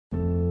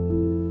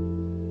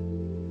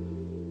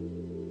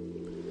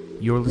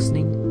You're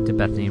listening to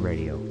Bethany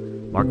Radio.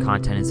 More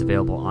content is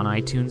available on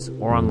iTunes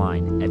or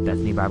online at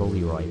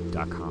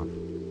BethanyBibleLeroy.com.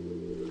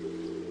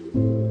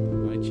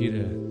 I invite you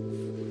to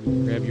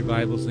grab your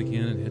Bibles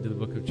again and head to the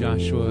book of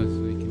Joshua as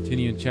we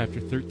continue in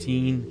chapter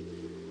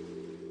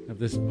 13 of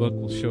this book.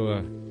 We'll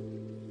show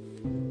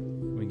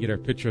we get our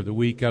picture of the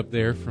week up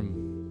there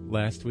from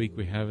last week.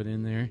 We have it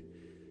in there.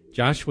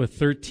 Joshua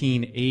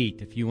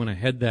 13:8, if you want to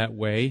head that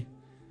way.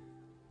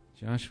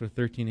 Joshua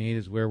 13:8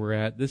 is where we're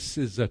at. This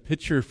is a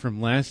picture from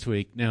last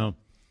week. Now,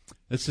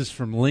 this is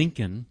from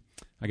Lincoln.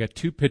 I got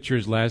two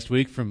pictures last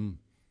week from,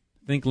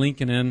 I think,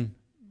 Lincoln and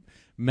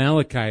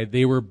Malachi.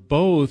 They were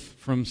both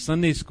from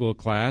Sunday school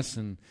class,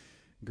 and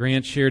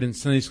Grant shared in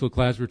Sunday school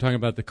class. We were talking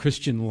about the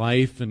Christian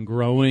life and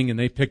growing, and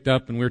they picked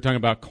up, and we were talking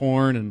about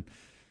corn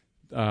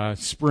and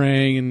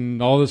spraying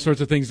and all those sorts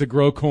of things to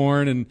grow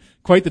corn, and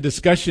quite the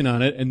discussion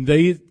on it, and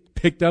they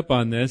picked up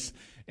on this.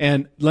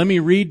 And let me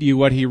read to you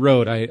what he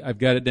wrote. I've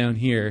got it down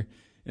here,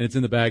 and it's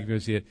in the back if you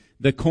see it.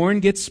 The corn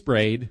gets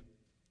sprayed,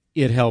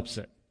 it helps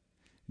it.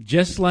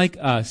 Just like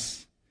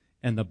us,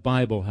 and the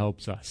Bible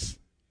helps us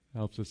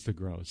to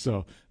grow.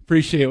 So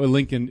appreciate what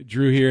Lincoln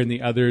drew here and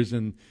the others,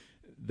 and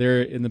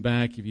they're in the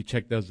back if you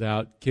check those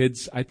out.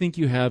 Kids, I think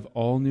you have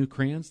all new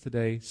crayons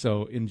today,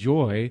 so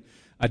enjoy.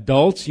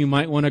 Adults, you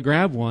might want to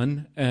grab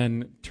one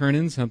and turn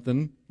in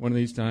something one of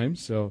these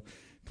times, so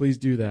please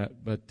do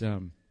that. But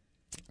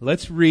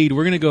let's read.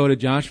 We're going to go to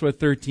Joshua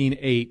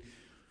 13:8.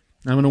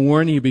 I'm going to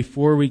warn you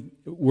before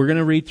we're going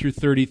to read through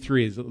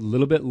 33. It's a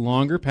little bit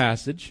longer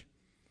passage.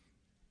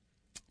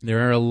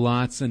 There are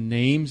lots of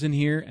names in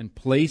here and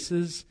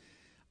places.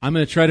 I'm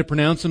going to try to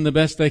pronounce them the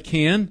best I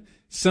can.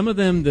 Some of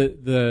them,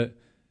 the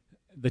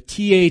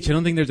TH, I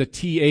don't think there's a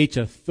TH,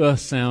 a th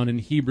sound in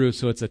Hebrew,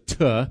 so it's a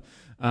t.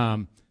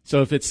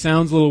 So if it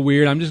sounds a little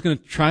weird, I'm just going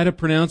to try to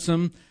pronounce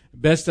them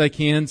best I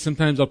can.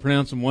 Sometimes I'll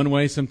pronounce them one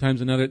way, sometimes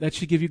another. That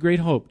should give you great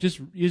hope.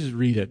 You just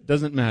read it.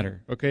 Doesn't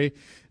matter, okay?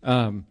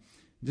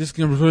 Just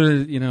going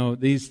to,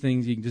 these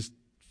things you can just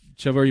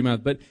shove over your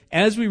mouth. But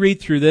as we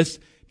read through this,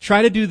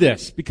 try to do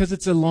this, because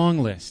it's a long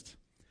list.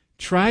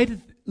 Try to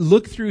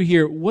look through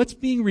here. What's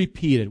being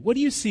repeated? What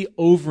do you see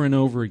over and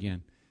over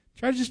again?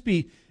 Try to just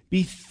be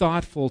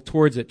thoughtful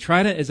towards it.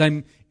 Try to, as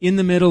I'm in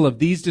the middle of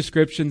these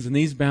descriptions and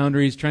these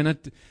boundaries, try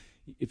not to,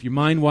 if your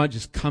mind wants,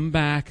 just come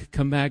back,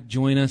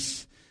 join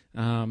us.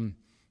 And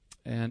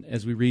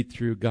as we read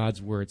through God's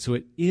Word. So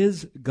it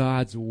is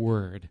God's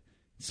Word.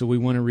 So we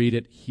want to read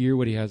it, hear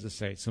what He has to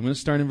say. So I'm going to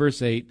start in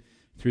verse 8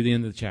 through the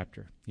end of the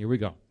chapter. Here we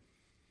go.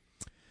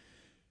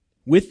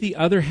 With the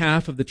other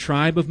half of the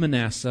tribe of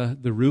Manasseh,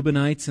 the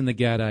Reubenites and the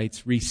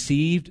Gadites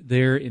received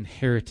their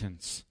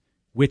inheritance,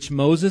 which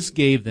Moses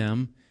gave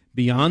them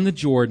beyond the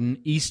Jordan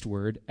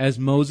eastward, as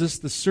Moses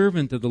the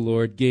servant of the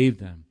Lord gave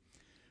them.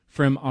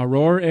 From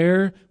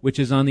Aroer, which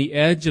is on the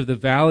edge of the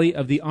valley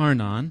of the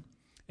Arnon,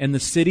 and the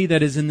city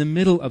that is in the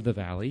middle of the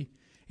valley,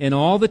 and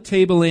all the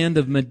tableland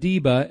of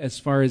Medeba as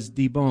far as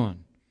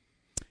Dibon,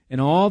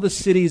 and all the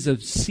cities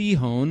of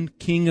Sihon,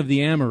 king of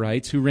the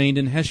Amorites, who reigned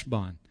in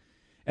Heshbon,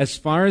 as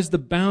far as the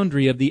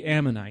boundary of the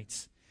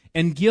Ammonites,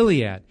 and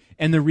Gilead,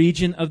 and the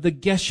region of the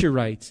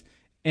Geshurites,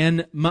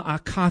 and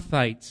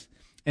Maacathites,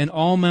 and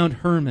all Mount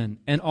Hermon,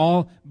 and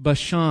all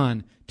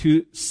Bashan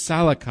to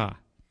Salakah,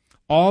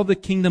 all the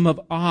kingdom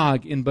of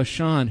Og in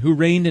Bashan, who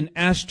reigned in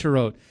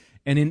Ashtaroth,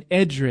 and in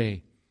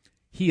Edrei.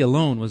 He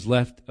alone was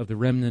left of the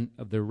remnant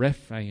of the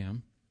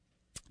Rephaim.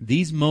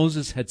 These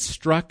Moses had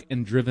struck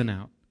and driven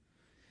out.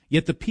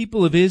 Yet the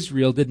people of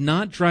Israel did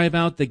not drive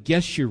out the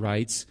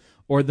Geshurites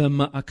or the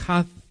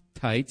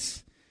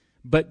Maacathites,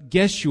 but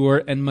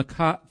Geshur and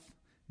Maacath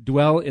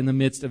dwell in the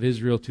midst of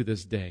Israel to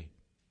this day.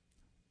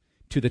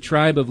 To the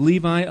tribe of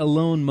Levi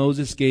alone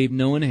Moses gave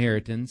no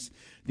inheritance.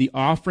 The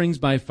offerings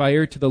by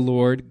fire to the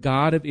Lord,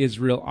 God of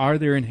Israel, are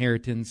their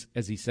inheritance,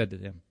 as he said to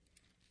them.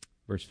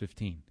 Verse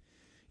 15.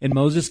 And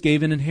Moses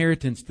gave an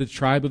inheritance to the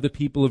tribe of the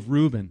people of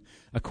Reuben,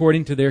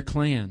 according to their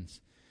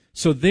clans.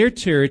 So their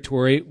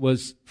territory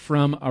was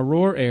from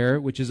Aroer,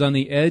 which is on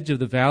the edge of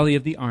the valley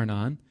of the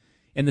Arnon,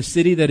 and the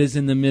city that is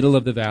in the middle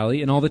of the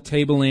valley, and all the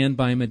tableland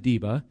by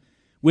Medeba,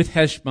 with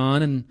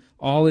Heshbon and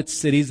all its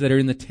cities that are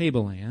in the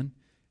tableland,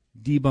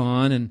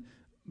 Dibon and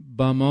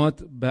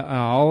Bamot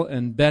Baal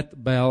and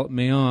Bet Baal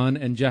Meon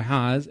and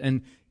Jahaz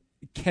and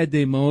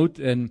Kedemot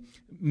and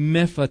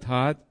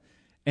Mephatat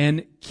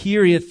and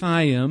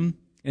Kiriathaim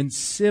and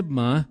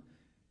Sibma,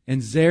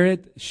 and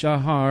Zeret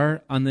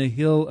Shahar on the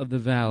hill of the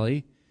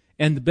valley,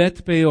 and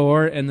Bet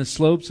Peor and the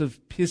slopes of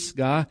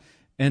Pisgah,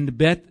 and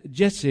Bet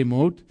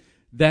Jesimot,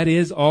 that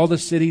is, all the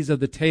cities of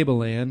the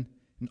tableland,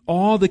 and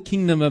all the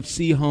kingdom of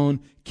Sihon,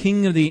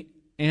 king of the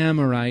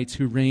Amorites,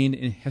 who reigned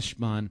in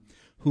Heshbon,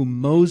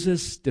 whom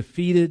Moses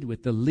defeated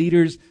with the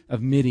leaders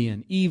of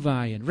Midian,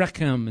 Evi and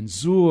Rechem and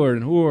Zur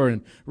and Hur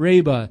and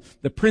Reba,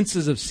 the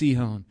princes of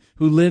Sihon,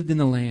 who lived in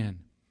the land.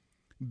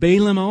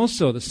 Balaam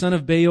also, the son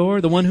of Beor,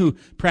 the one who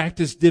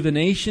practiced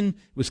divination,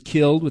 was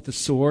killed with the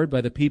sword by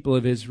the people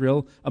of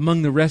Israel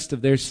among the rest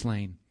of their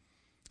slain.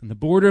 And the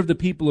border of the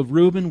people of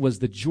Reuben was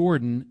the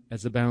Jordan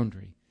as a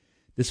boundary.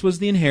 This was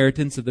the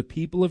inheritance of the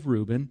people of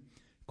Reuben,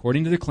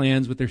 according to their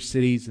clans with their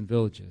cities and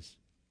villages.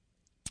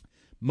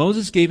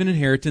 Moses gave an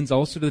inheritance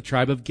also to the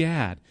tribe of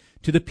Gad,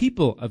 to the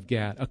people of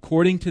Gad,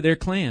 according to their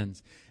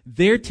clans.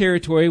 Their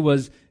territory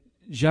was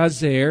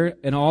Jazer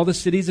and all the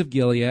cities of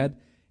Gilead,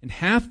 and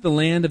half the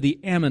land of the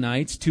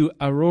Ammonites to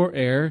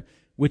Aroer,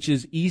 which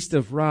is east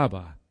of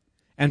Rabbah,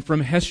 and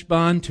from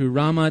Heshbon to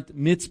Ramat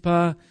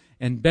Mitzpah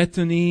and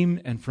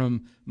Betonim, and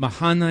from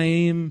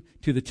Mahanaim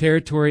to the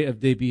territory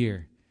of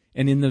Debir,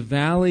 and in the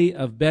valley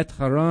of Bet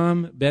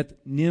Haram, Bet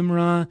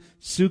Nimrah,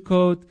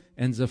 Sukkot,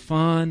 and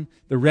Zaphon,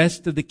 the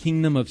rest of the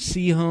kingdom of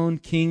Sihon,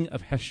 king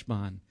of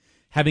Heshbon,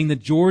 having the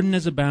Jordan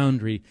as a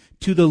boundary,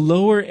 to the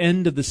lower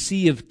end of the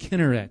sea of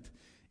Kinneret,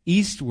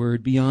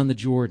 eastward beyond the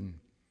Jordan.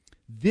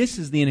 This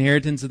is the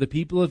inheritance of the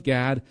people of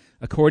Gad,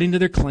 according to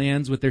their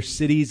clans with their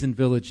cities and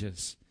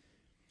villages.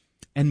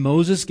 And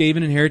Moses gave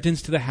an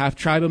inheritance to the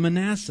half-tribe of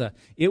Manasseh.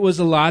 It was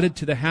allotted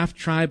to the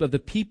half-tribe of the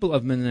people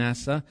of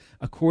Manasseh,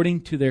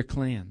 according to their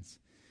clans.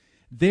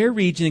 Their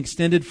region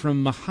extended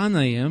from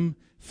Mahanaim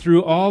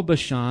through all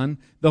Bashan,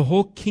 the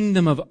whole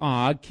kingdom of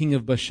Og, king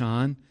of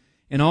Bashan,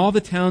 and all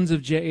the towns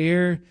of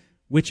Jair,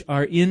 which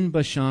are in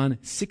Bashan,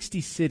 60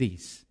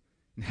 cities,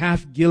 and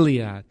half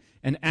Gilead,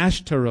 and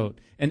Ashtaroth,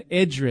 and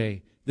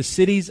Edrei, the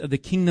cities of the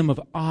kingdom of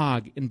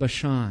Og in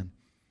Bashan.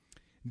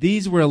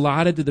 These were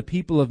allotted to the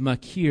people of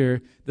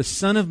Machir, the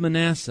son of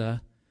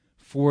Manasseh,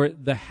 for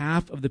the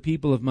half of the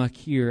people of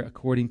Machir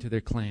according to their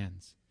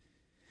clans.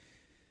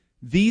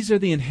 These are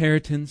the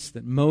inheritance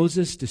that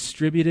Moses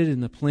distributed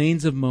in the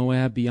plains of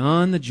Moab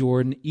beyond the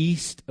Jordan,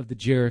 east of the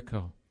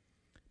Jericho.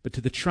 But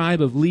to the tribe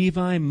of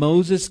Levi,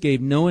 Moses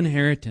gave no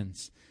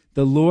inheritance.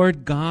 The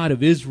Lord God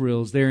of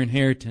Israel is their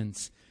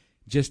inheritance,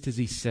 just as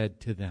he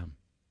said to them.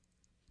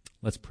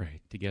 Let's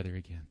pray together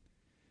again.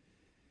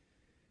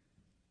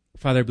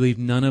 Father, I believe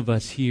none of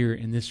us here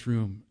in this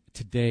room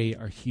today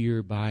are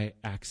here by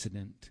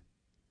accident.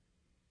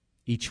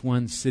 Each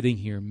one sitting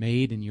here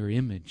made in your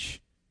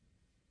image.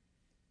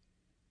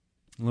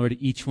 Lord,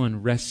 each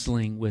one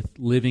wrestling with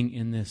living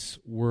in this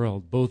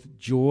world, both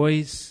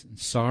joys and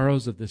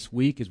sorrows of this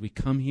week as we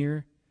come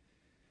here.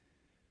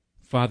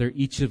 Father,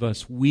 each of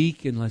us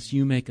weak unless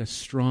you make us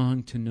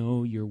strong to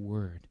know your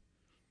word.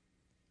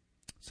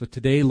 So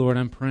today, Lord,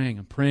 I'm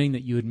praying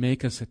that you would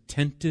make us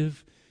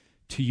attentive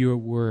to your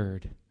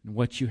word and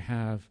what you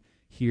have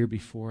here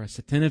before us,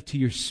 attentive to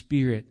your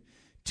Spirit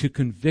to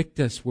convict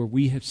us where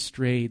we have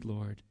strayed,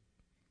 Lord.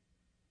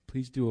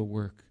 Please do a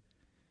work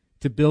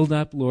to build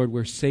up, Lord,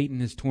 where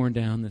Satan is torn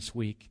down this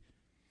week.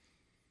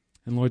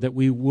 And Lord, that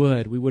we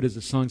would, as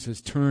the song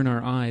says, turn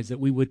our eyes, that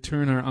we would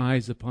turn our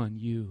eyes upon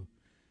you.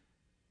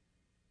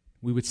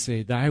 We would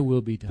say, thy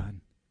will be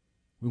done.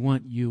 We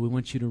want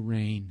you to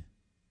reign.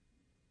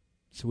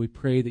 So we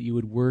pray that you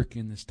would work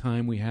in this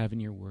time we have in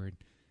your word.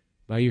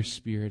 By your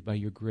Spirit, by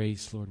your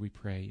grace, Lord, we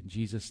pray. In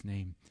Jesus'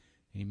 name,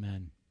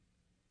 amen.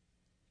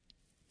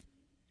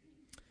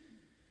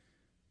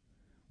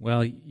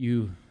 Well,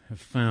 you have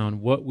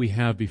found what we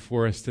have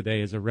before us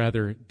today is a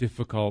rather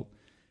difficult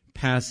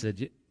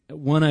passage.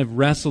 One I've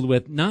wrestled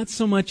with, not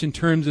so much in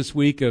terms this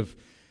week of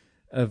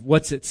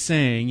what's it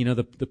saying,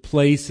 the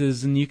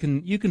places, and you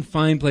can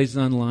find places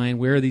online.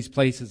 Where are these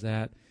places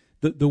at?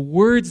 The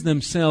words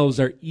themselves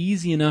are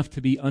easy enough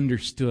to be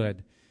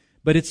understood.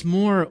 But it's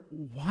more,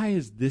 why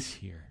is this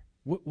here?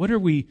 What are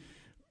we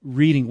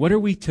reading? What are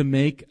we to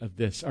make of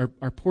this? Our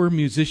poor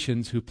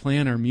musicians who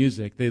plan our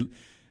music, they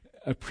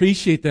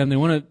appreciate them. They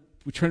want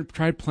to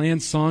try to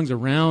plan songs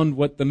around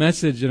what the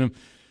message. And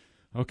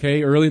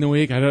okay, early in the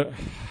week,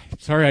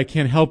 sorry, I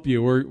can't help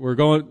you. We're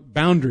going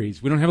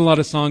boundaries. We don't have a lot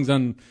of songs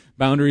on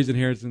boundaries,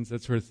 inheritance,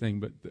 that sort of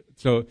thing. But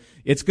so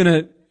it's going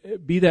to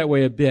be that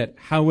way a bit.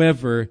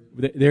 However,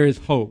 there is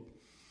hope.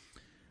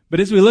 But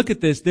as we look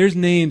at this, there's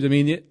names. I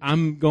mean,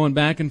 I'm going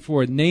back and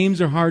forth.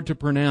 Names are hard to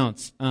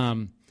pronounce.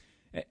 And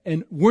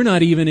we're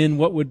not even in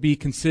what would be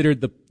considered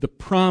the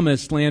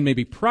promised land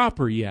maybe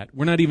proper yet.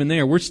 We're not even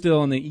there. We're still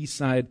on the east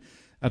side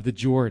of the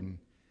Jordan.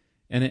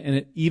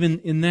 And even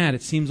in that,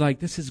 it seems like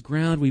this is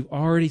ground we've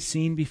already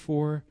seen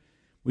before.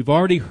 We've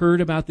already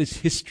heard about this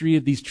history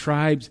of these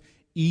tribes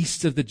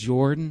east of the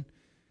Jordan.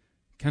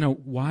 Kind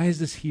of, why is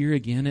this here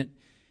again?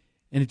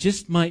 And it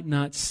just might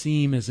not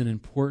seem as an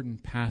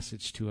important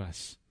passage to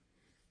us.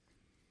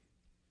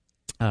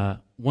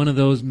 One of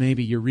those,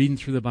 maybe you're reading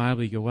through the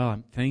Bible, you go, well,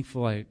 I'm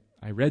thankful I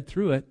read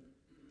through it.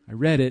 I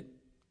read it,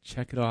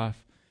 check it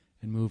off,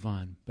 and move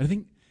on. But I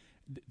think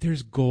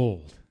there's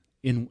gold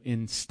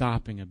in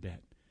stopping a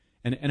bit.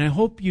 And I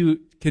hope you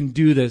can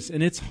do this.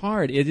 And it's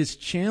hard. It is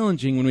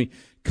challenging when we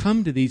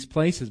come to these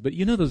places. But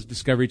you know those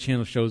Discovery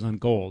Channel shows on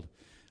gold.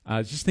 I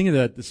was just thinking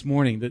of that this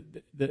morning.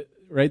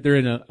 Right, they're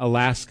in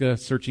Alaska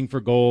searching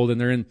for gold,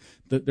 and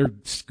they're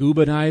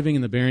scuba diving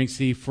in the Bering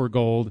Sea for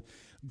gold.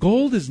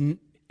 Gold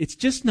it's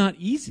just not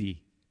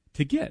easy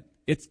to get.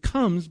 It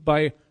comes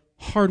by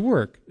hard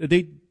work.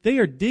 They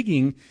are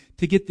digging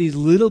to get these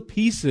little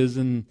pieces,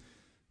 and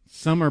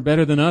some are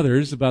better than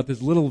others, about this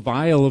little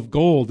vial of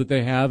gold that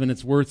they have, and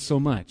it's worth so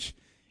much.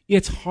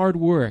 It's hard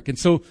work. And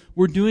so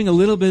we're doing a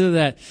little bit of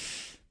that,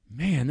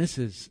 man,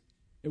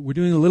 we're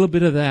doing a little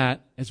bit of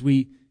that as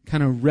we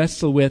kind of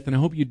wrestle with, and I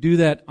hope you do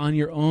that on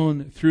your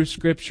own through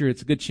Scripture.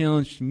 It's a good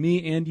challenge to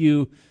me and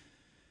you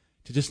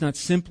to just not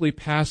simply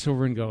pass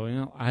over and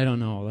go, I don't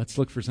know, let's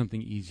look for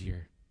something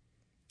easier.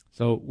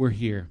 So we're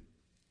here.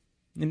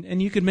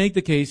 And you could make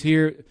the case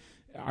here,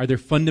 are there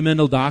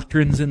fundamental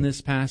doctrines in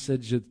this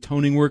passage? The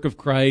atoning work of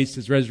Christ,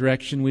 His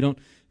resurrection, we don't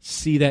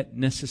see that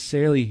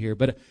necessarily here.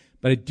 But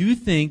I do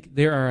think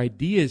there are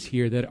ideas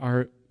here that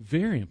are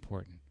very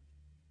important.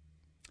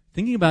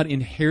 Thinking about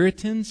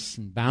inheritance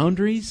and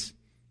boundaries,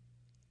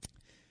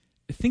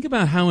 think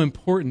about how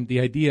important the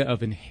idea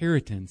of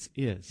inheritance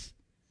is.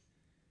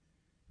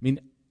 I mean,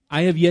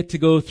 I have yet to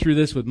go through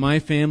this with my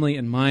family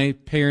and my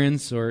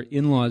parents or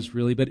in-laws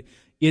really, but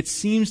it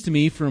seems to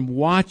me from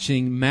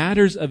watching,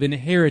 matters of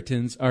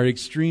inheritance are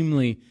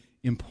extremely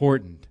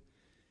important.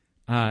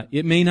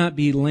 It may not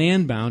be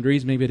land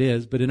boundaries, maybe it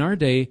is, but in our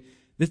day,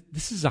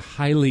 this is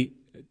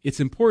its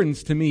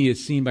importance to me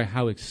is seen by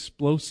how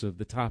explosive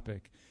the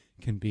topic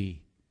can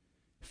be.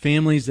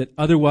 Families that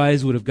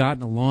otherwise would have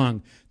gotten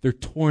along, they're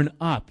torn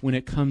up when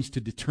it comes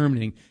to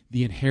determining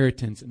the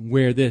inheritance and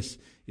where this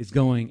is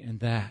going and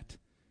that.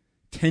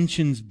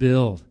 Tensions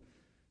build.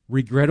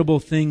 Regrettable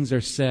things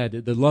are said.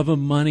 The love of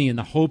money and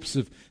the hopes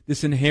of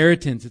this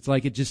inheritance, it's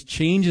like it just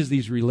changes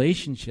these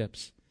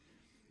relationships.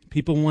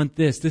 People want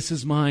this. This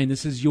is mine.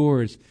 This is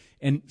yours.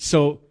 And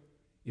so,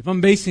 if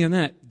I'm basing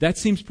on that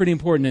seems pretty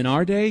important in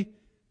our day.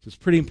 So it's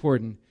pretty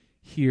important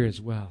here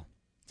as well.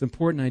 It's an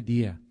important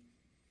idea.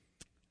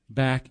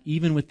 Back,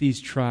 even with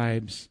these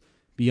tribes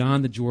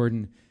beyond the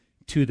Jordan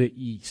to the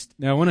east.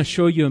 Now, I want to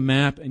show you a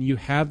map, and you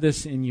have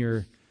this in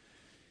your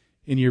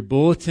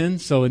bulletin.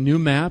 So a new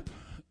map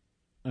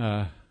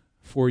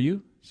for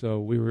you. So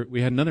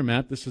we had another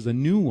map. This is a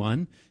new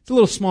one. It's a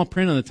little small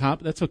print on the top,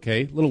 but that's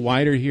okay. A little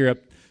wider here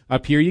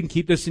up here. You can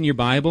keep this in your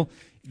Bible.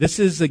 This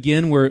is,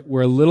 again,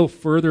 we're a little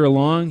further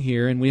along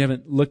here, and we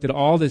haven't looked at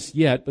all this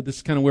yet, but this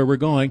is kind of where we're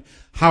going.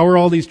 How are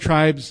all these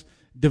tribes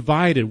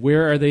divided?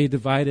 Where are they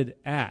divided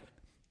at?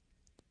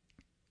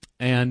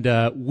 And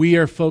we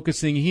are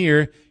focusing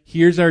here.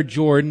 Here's our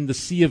Jordan, the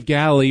Sea of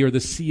Galilee, or the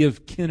Sea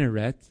of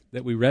Kinneret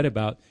that we read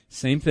about.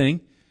 Same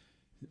thing.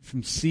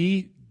 From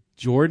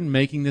Jordan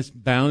making this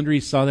boundary,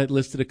 saw that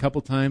listed a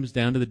couple times,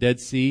 down to the Dead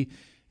Sea.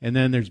 And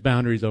then there's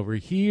boundaries over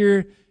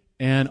here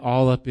and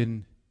all up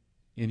in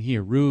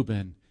here.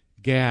 Reuben,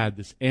 Gad,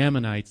 this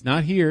Ammonites,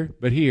 not here,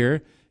 but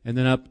here, and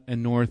then up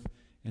and north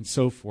and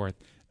so forth.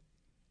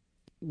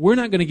 We're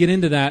not going to get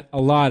into that a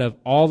lot of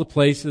all the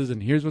places,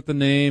 and here's what the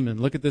name, and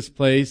look at this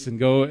place, and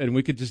go, and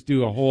we could just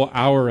do a whole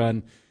hour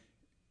on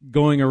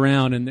going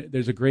around, and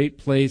there's a great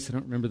place, I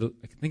don't remember,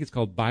 I think it's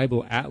called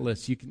Bible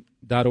Atlas,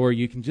 .org.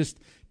 You can just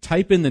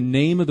type in the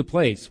name of the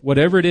place,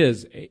 whatever it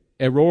is,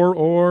 Eror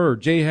or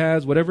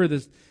Jahaz, whatever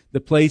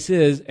the place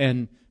is,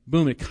 and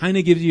boom, it kind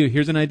of gives you,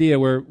 here's an idea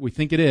where we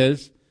think it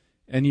is,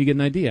 and you get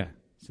an idea.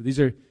 So these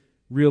are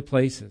real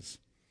places.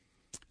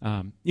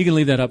 You can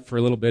leave that up for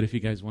a little bit if you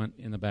guys want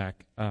in the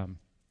back.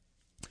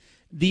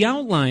 The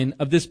outline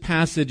of this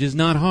passage is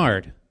not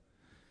hard.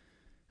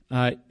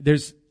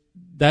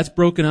 That's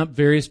broken up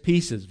various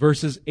pieces.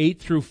 Verses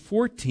 8 through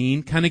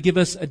 14 kind of give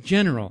us a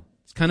general.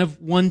 It's kind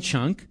of one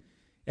chunk.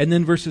 And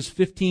then verses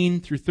 15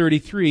 through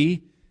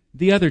 33,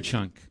 the other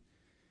chunk.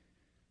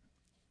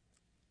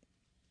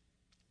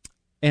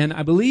 And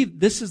I believe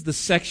this is the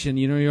section,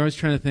 you're always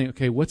trying to think,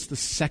 okay, what's the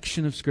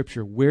section of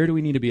Scripture? Where do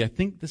we need to be? I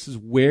think this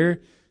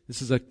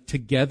is a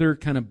together,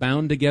 kind of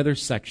bound together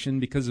section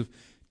because of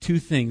two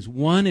things.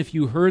 One, if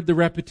you heard the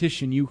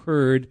repetition, you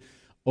heard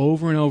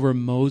over and over,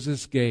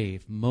 Moses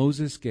gave.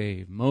 Hopefully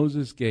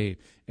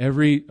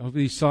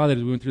you saw that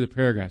as we went through the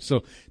paragraph.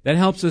 So that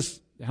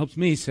helps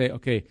me say,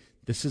 okay,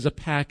 this is a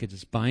package.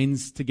 This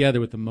binds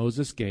together with the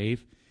Moses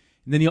gave.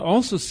 And then you'll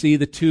also see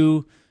the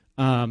two,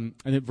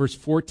 verse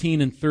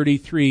 14 and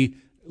 33,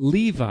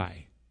 Levi,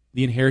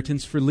 the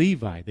inheritance for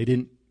Levi. They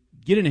didn't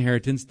get an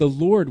inheritance. The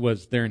Lord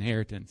was their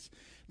inheritance.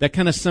 That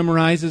kind of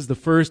summarizes the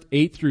first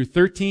 8 through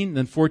 13,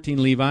 then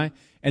 14 Levi,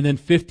 and then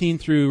 15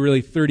 through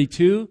really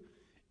 32,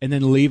 and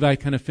then Levi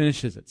kind of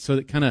finishes it. So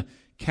it kind of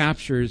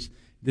captures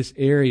this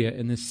area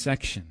in this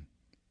section.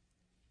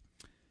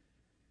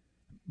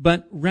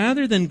 But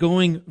rather than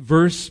going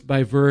verse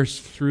by verse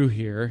through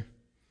here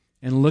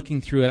and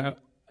looking through it,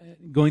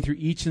 going through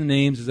each of the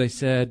names, as I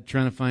said,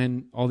 trying to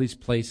find all these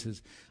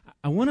places,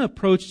 I want to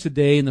approach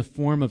today in the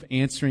form of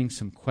answering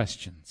some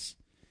questions.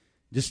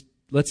 Just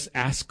let's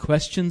ask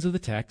questions of the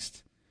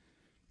text.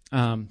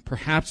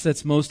 Perhaps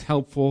that's most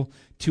helpful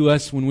to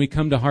us when we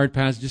come to hard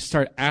passages. Just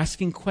start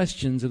asking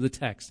questions of the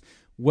text.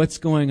 What's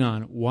going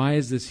on? Why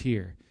is this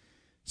here?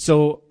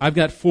 So I've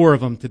got 4 of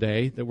them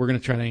today that we're going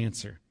to try to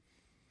answer.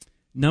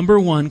 Number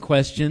 1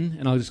 question,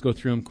 and I'll just go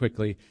through them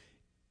quickly.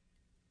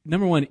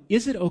 Number 1,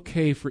 is it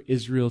okay for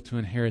Israel to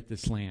inherit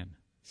this land?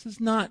 This is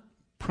not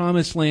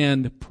promised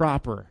land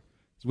proper.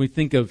 As we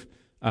think of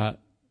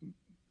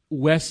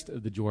west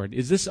of the Jordan,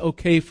 is this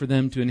okay for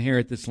them to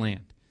inherit this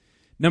land?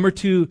 Number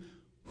 2,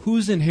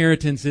 whose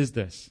inheritance is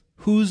this?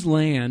 Whose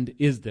land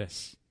is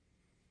this?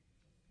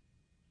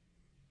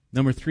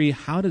 Number 3,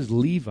 how does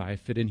Levi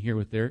fit in here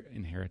with their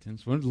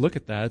inheritance? We want to look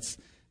at that.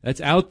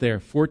 That's out there,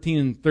 14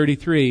 and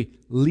 33.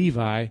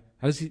 Levi,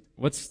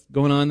 what's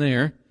going on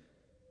there?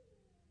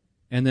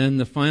 And then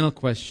the final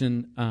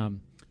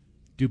question,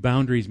 do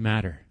boundaries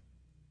matter?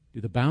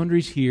 Do the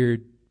boundaries here,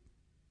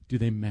 do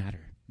they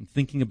matter? I'm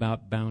thinking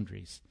about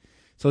boundaries.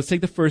 So let's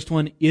take the first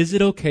one. Is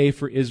it okay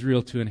for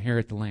Israel to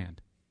inherit the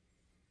land?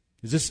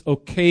 Is this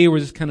okay, or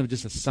is this kind of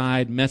just a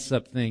side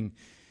mess-up thing?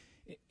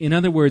 In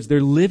other words,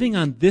 they're living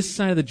on this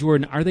side of the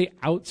Jordan. Are they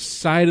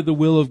outside of the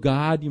will of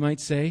God, you might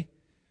say?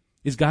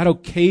 Is God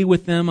okay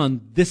with them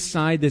on this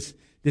side, this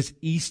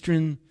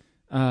eastern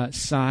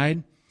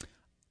side?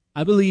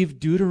 I believe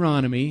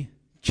Deuteronomy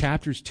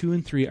chapters 2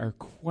 and 3 are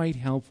quite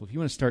helpful. If you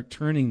want to start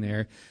turning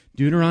there,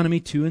 Deuteronomy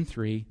 2 and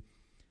 3,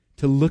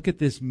 to look at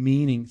this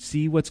meaning,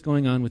 see what's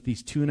going on with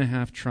these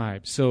 2.5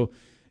 tribes. So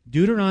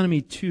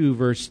Deuteronomy 2,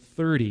 verse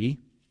 30,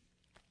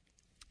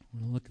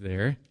 we'll look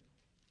there.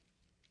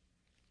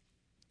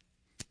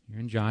 Here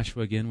in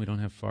Joshua again, we don't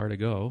have far to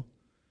go.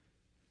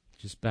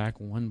 Just back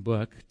one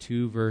book,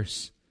 2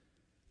 verse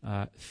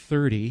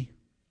 30.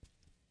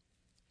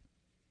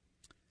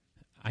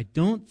 I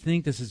don't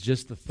think this is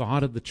just the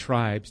thought of the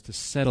tribes to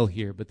settle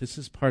here, but this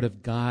is part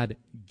of God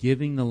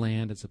giving the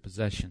land as a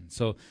possession.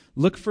 So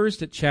look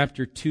first at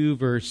chapter 2,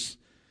 verse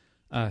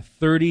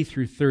 30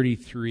 through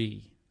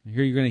 33.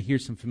 Here you're going to hear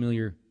some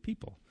familiar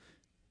people.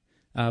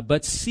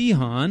 But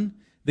Sihon,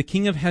 the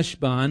king of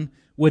Heshbon,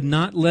 would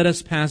not let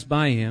us pass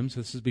by him.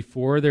 So this is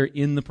before they're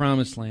in the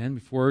promised land,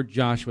 before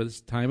Joshua, this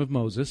is the time of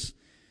Moses.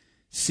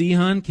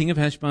 Sihon, king of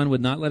Heshbon,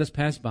 would not let us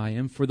pass by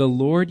him, for the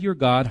Lord your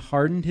God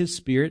hardened his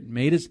spirit,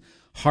 made his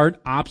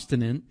heart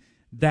obstinate,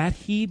 that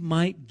he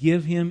might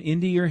give him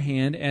into your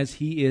hand as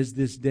he is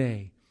this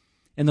day.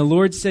 And the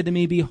Lord said to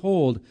me,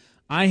 behold,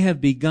 I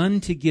have begun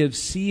to give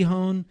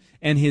Sihon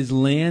and his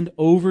land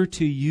over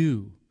to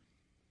you.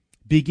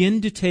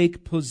 Begin to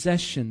take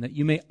possession, that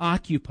you may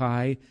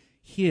occupy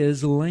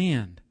his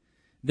land.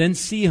 Then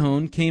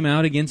Sihon came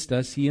out against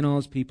us, he and all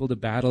his people, to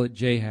battle at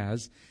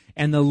Jahaz.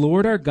 And the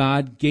Lord our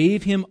God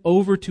gave him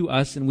over to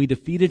us, and we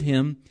defeated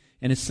him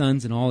and his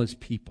sons and all his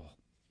people.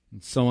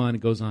 And so on,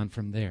 it goes on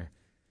from there.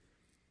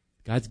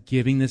 God's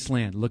giving this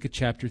land. Look at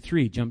chapter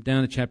 3. Jump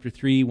down to chapter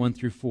 3, 1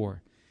 through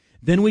 4.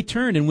 Then we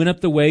turned and went up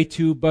the way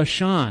to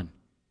Bashan.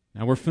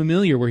 Now we're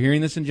familiar. We're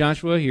hearing this in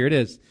Joshua. Here it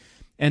is.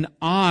 And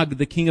Og,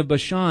 the king of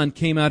Bashan,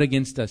 came out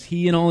against us,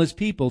 he and all his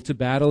people, to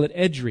battle at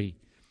Edrei.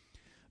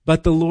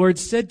 But the Lord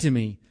said to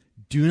me,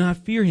 do not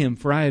fear him,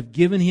 for I have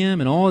given him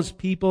and all his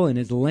people and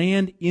his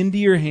land into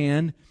your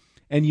hand,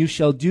 and you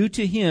shall do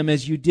to him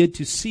as you did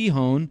to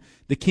Sihon,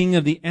 the king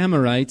of the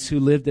Amorites, who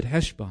lived at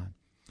Heshbon.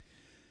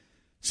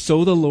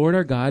 So the Lord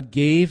our God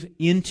gave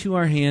into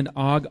our hand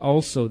Og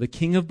also, the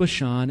king of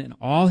Bashan, and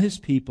all his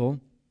people,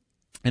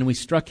 and we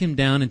struck him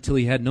down until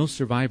he had no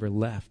survivor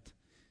left.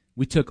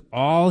 We took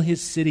all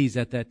his cities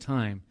at that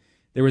time.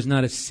 There was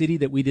not a city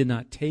that we did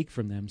not take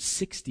from them,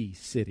 60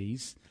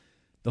 cities,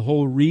 the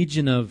whole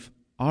region of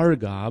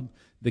Argob,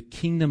 the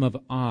kingdom of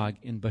Og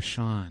in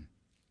Bashan.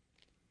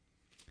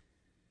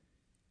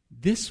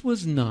 This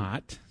was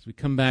not, as we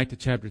come back to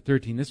chapter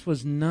 13, this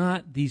was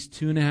not these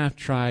 2.5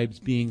 tribes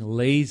being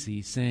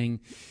lazy, saying,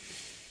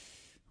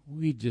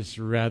 we'd just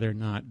rather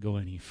not go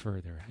any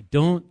further. I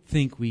don't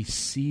think we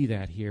see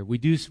that here. We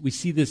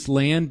see this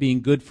land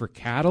being good for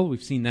cattle.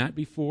 We've seen that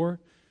before.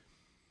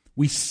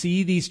 We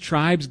see these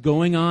tribes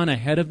going on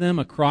ahead of them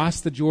across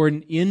the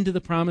Jordan into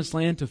the promised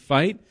land to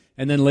fight.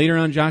 And then later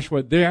on,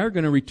 Joshua, they are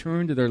going to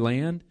return to their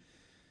land.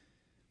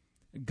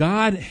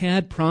 God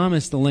had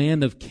promised the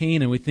land of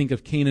Canaan. We think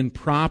of Canaan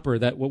proper,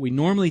 that what we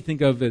normally think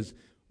of as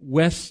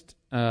west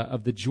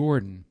of the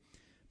Jordan.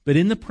 But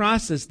in the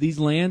process, these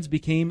lands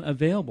became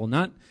available,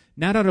 not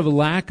out of a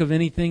lack of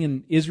anything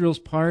in Israel's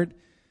part,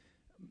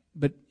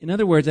 but in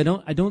other words, I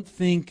don't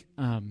think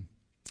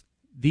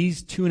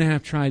these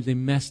 2.5 tribes, they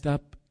messed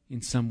up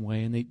in some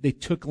way, and they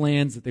took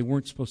lands that they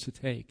weren't supposed to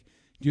take.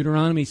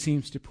 Deuteronomy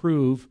seems to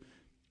prove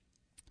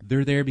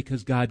they're there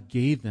because God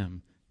gave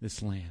them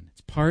this land.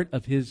 It's part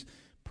of his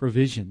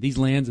provision, these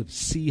lands of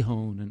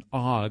Sihon and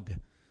Og.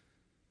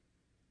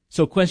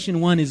 So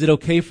question 1, is it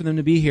okay for them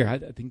to be here? I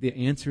think the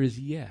answer is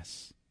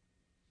yes.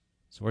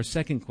 So our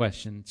second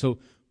question, so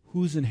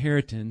whose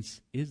inheritance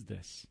is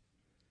this?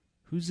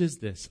 Whose is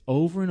this?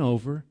 Over and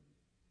over,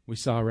 we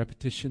saw a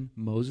repetition.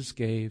 Moses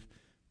gave,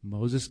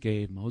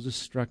 Moses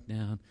struck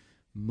down,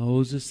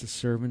 Moses the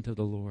servant of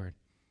the Lord.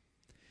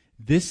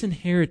 This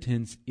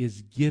inheritance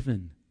is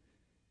given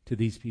to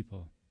these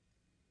people.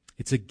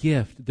 It's a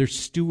gift. They're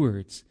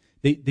stewards.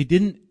 They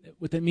didn't,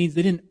 what that means,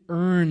 they didn't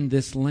earn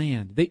this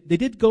land. They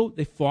did go,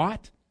 they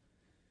fought,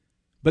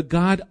 but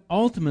God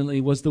ultimately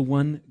was the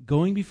one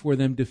going before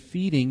them,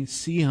 defeating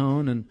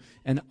Sihon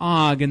and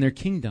Og and their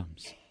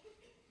kingdoms.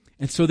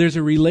 And so there's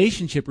a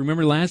relationship.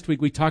 Remember last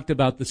week we talked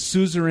about the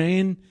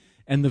suzerain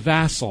and the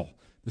vassal.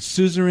 The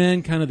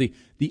suzerain, kind of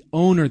the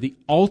owner, the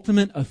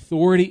ultimate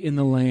authority in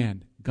the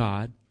land,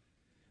 God.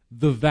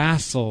 the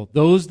vassal,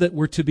 those that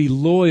were to be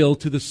loyal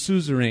to the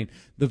suzerain,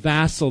 the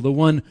vassal, the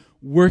one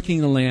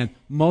working the land,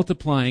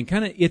 multiplying.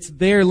 It's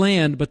their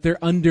land, but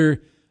they're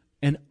under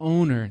an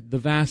owner, the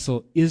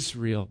vassal,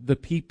 Israel, the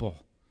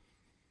people.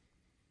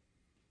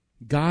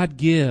 God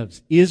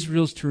gives.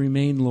 Israel's to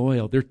remain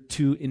loyal. They're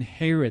to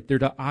inherit. They're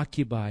to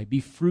occupy, be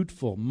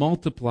fruitful,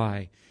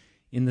 multiply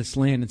in this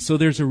land. And so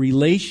there's a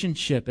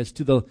relationship as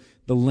to the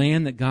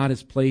land that God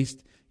has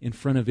placed in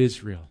front of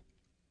Israel.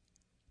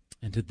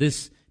 And to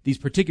these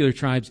particular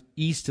tribes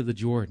east of the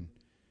Jordan.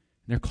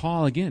 And their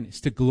call, again, is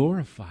to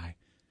glorify,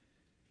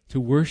 to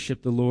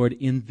worship the Lord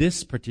in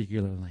this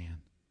particular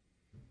land.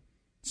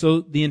 So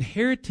the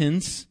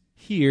inheritance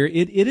here,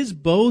 it is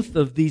both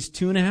of these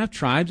 2.5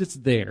 tribes. It's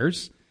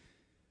theirs.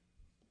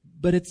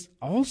 But it's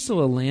also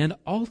a land,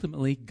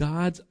 ultimately,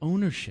 God's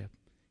ownership.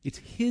 It's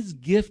His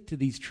gift to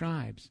these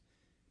tribes.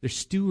 They're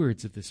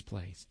stewards of this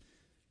place,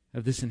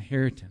 of this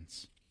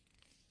inheritance.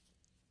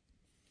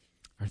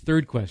 Our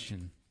third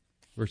question,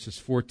 verses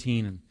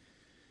 14 and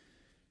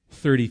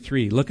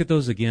 33. Look at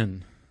those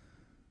again.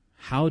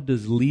 How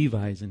does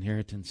Levi's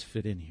inheritance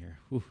fit in here?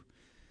 Whew.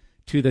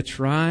 To the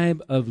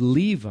tribe of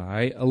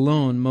Levi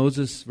alone,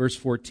 Moses, verse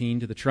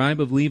 14, to the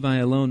tribe of Levi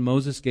alone,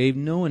 Moses gave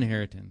no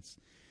inheritance.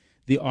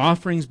 The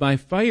offerings by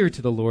fire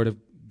to the Lord of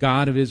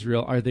God of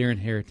Israel are their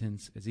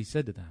inheritance, as He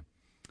said to them.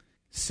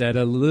 Said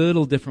a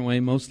little different way,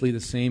 mostly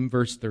the same,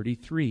 verse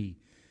 33.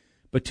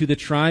 But to the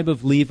tribe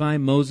of Levi,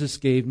 Moses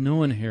gave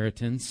no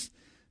inheritance.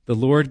 The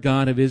Lord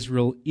God of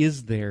Israel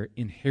is their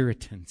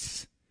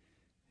inheritance,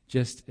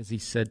 just as He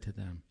said to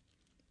them.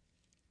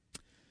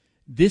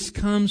 This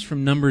comes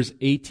from Numbers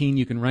 18.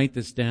 You can write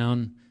this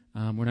down.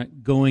 We're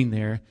not going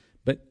there.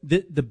 But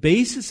the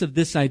basis of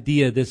this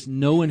idea, this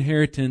no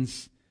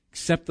inheritance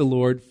except the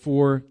Lord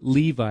for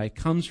Levi,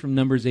 comes from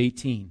Numbers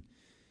 18.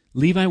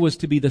 Levi was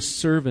to be the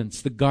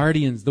servants, the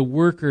guardians, the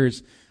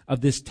workers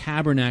of this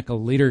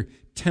tabernacle, later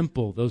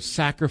temple, those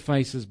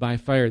sacrifices by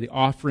fire, the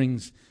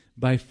offerings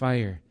by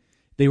fire.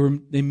 They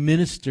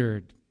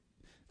ministered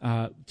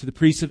to the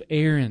priests of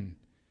Aaron,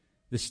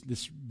 this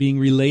being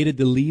related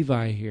to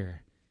Levi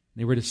here.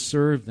 They were to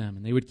serve them,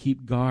 and they would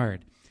keep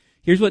guard.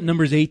 Here's what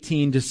Numbers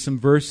 18, just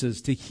some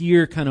verses, to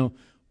hear kind of,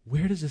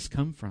 where does this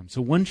come from?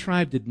 So one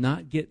tribe did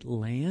not get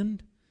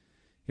land.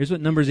 Here's what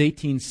Numbers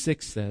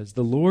 18:6 says.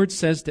 The Lord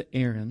says to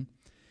Aaron,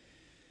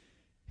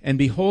 and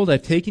behold,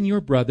 I've taken your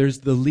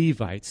brothers, the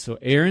Levites. So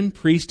Aaron,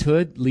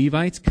 priesthood,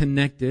 Levites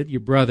connected, your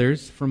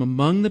brothers, from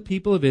among the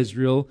people of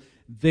Israel.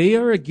 They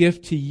are a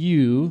gift to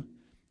you,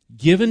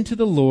 given to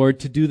the Lord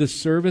to do the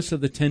service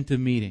of the tent of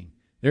meeting.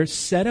 They're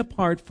set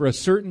apart for a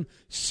certain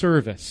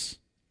service.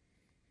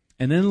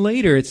 And then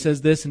later it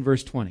says this in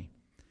verse 20.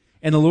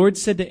 And the Lord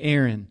said to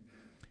Aaron,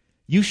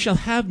 you shall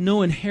have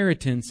no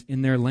inheritance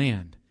in their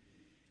land,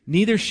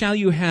 neither shall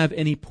you have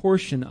any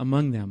portion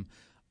among them.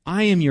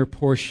 I am your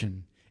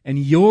portion and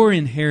your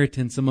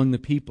inheritance among the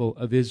people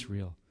of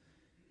Israel.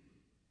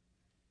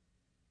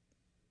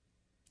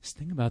 Just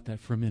think about that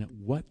for a minute,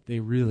 what they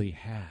really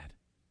had.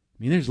 I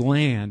mean, there's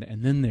land,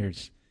 and then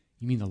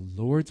you mean the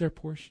Lord's our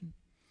portion?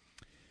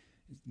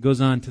 It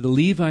goes on, to the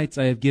Levites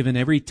I have given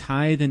every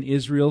tithe in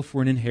Israel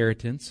for an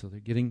inheritance, so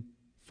they're getting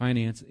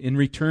finance, in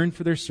return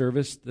for their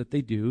service that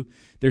they do,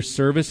 their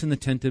service in the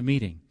tent of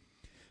meeting,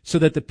 so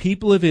that the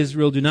people of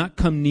Israel do not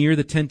come near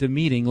the tent of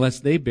meeting,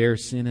 lest they bear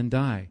sin and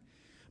die.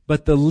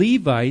 But the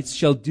Levites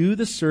shall do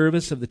the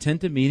service of the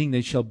tent of meeting,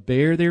 they shall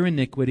bear their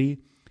iniquity.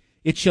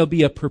 It shall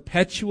be a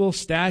perpetual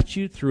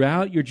statute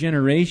throughout your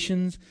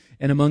generations,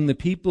 and among the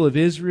people of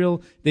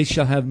Israel they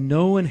shall have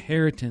no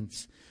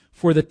inheritance.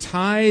 For the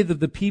tithe of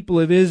the people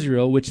of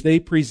Israel, which they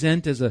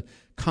present as a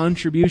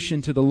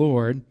contribution to the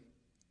Lord,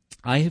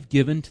 I have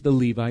given to the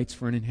Levites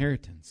for an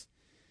inheritance.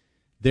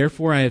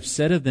 Therefore I have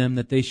said of them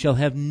that they shall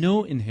have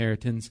no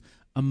inheritance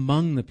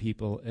among the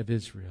people of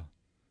Israel.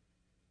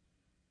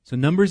 So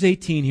Numbers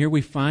 18, here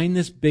we find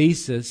this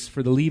basis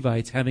for the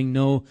Levites having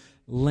no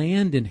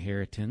land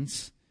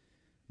inheritance,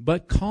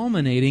 but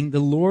culminating, the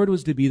Lord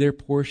was to be their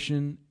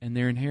portion and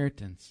their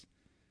inheritance.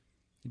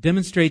 It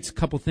demonstrates a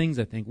couple things,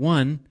 I think.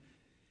 One,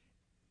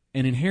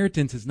 an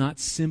inheritance is not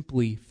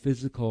simply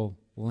physical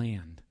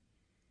land.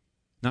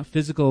 Not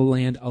physical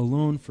land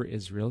alone for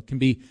Israel. It can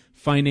be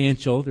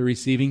financial, they're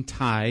receiving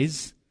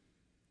tithes,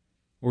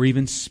 or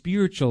even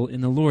spiritual in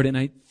the Lord. And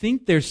I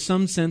think there's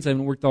some sense, I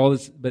haven't worked all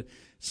this, but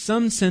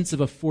some sense of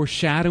a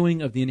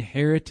foreshadowing of the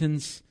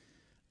inheritance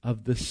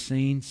of the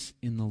saints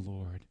in the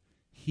Lord.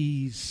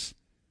 He's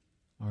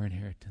our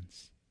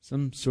inheritance.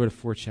 Some sort of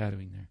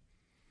foreshadowing there.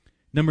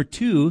 Number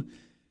two,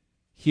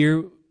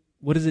 here,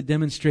 what does it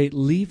demonstrate?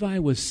 Levi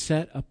was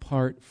set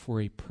apart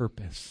for a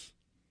purpose.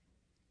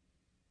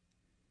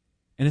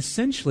 And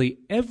essentially,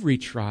 every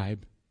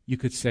tribe, you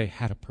could say,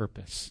 had a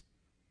purpose.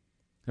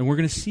 And we're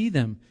going to see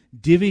them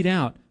divvied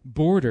out,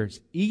 borders.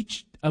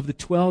 Each of the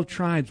 12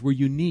 tribes were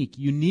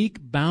unique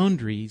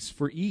boundaries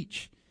for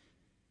each.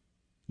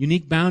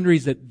 unique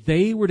boundaries that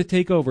they were to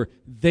take over.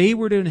 They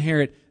were to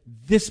inherit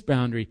this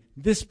boundary,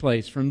 this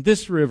place, from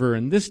this river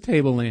and this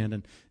tableland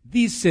and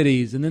these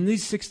cities and then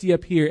these 60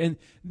 up here. And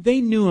they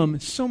knew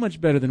them so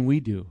much better than we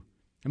do.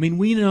 I mean,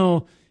 we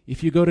know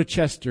if you go to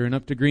Chester and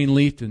up to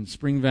Greenleafton,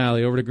 Spring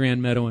Valley, over to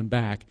Grand Meadow and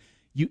back,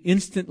 you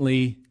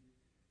instantly,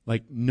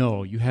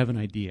 know, you have an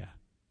idea.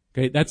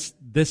 Okay, that's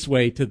this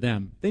way to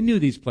them. They knew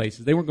these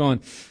places. They weren't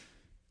going,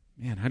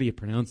 man, how do you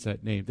pronounce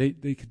that name?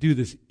 They could do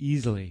this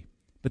easily.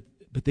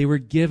 But they were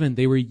given,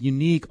 they were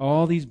unique,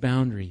 all these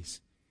boundaries.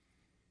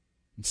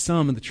 And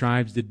some of the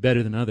tribes did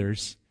better than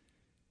others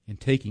in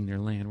taking their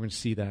land. We're going to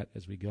see that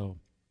as we go.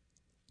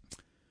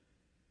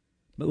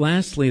 But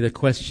lastly, the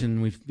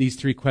question, these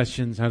three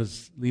questions, how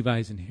does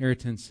Levi's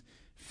inheritance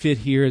fit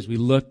here as we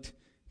looked?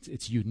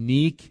 It's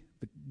unique.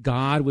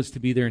 God was to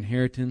be their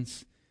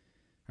inheritance.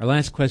 Our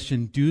last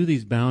question, do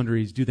these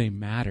boundaries, do they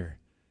matter?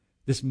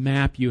 This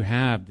map you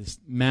have, this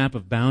map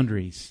of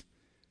boundaries,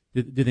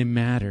 do they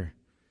matter?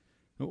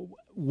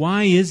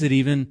 Why is it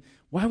even,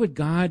 why would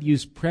God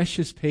use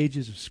precious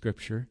pages of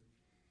Scripture?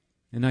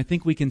 And I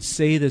think we can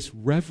say this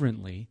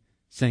reverently,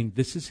 saying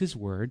this is His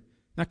Word.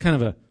 Not kind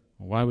of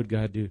why would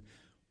God do?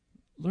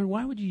 Lord,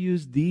 why would you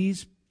use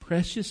these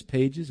precious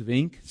pages of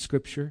ink,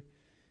 Scripture,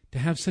 to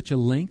have such a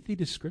lengthy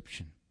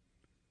description?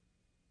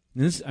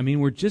 And this,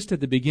 we're just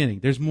at the beginning.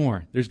 There's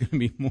more. There's going to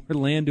be more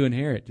land to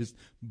inherit. Just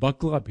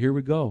buckle up. Here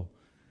we go.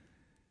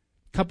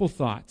 Couple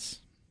thoughts.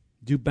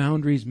 Do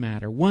boundaries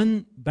matter?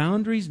 One,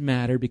 boundaries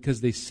matter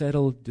because they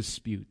settle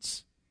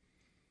disputes.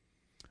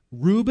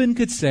 Reuben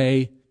could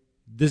say,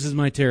 this is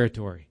my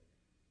territory.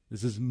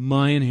 This is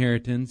my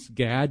inheritance.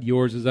 Gad,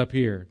 yours is up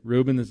here.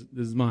 Reuben, this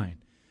is mine.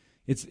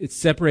 It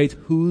separates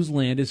whose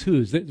land is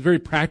whose. There's very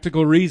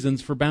practical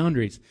reasons for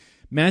boundaries.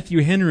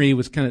 Matthew Henry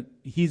was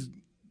he's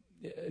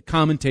a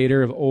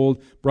commentator of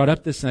old, brought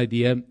up this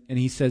idea, and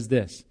he says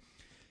this.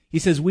 He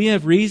says, we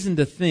have reason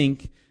to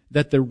think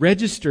that the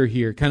register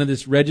here, kind of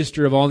this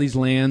register of all these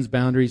lands,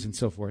 boundaries, and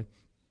so forth,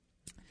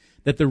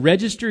 that the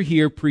register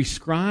here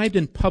prescribed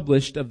and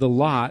published of the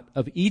lot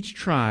of each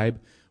tribe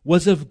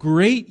was of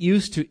great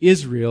use to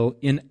Israel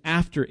in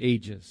after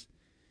ages.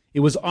 It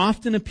was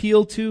often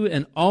appealed to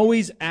and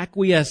always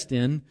acquiesced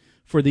in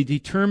for the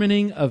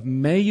determining of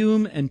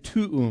meum and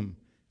tuum.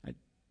 I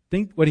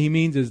think what he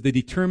means is the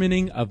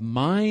determining of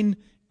mine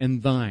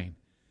and thine.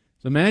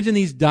 So imagine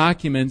these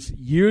documents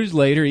years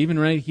later, even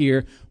right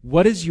here.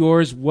 What is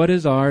yours? What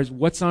is ours?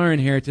 What's our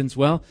inheritance?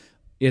 Well,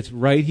 it's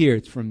right here.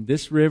 It's from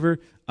this river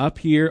up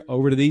here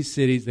over to these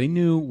cities. They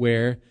knew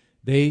where.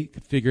 They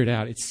could figure it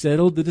out. It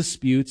settled the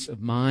disputes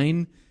of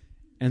mine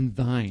and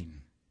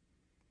thine.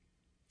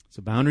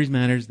 So boundaries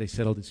matters. They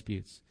settle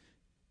disputes.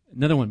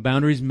 Another one.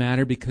 Boundaries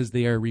matter because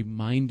they are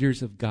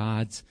reminders of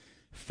God's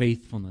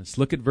faithfulness.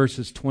 Look at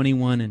verses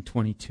 21 and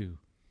 22.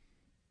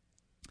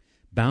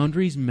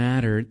 Boundaries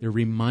matter. They're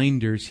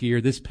reminders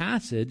here, this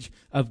passage,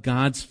 of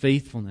God's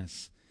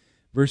faithfulness.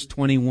 Verse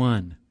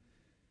 21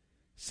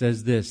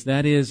 says this,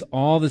 that is,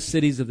 all the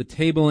cities of the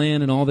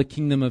tableland and all the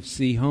kingdom of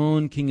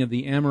Sihon, king of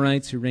the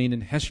Amorites, who reigned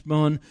in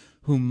Heshbon,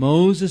 whom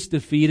Moses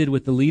defeated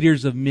with the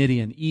leaders of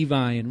Midian,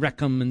 Evi and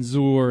Rechem and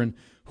Zur and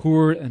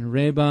Hur and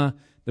Reba,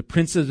 the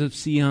princes of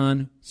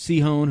Sihon,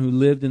 who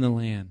lived in the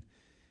land.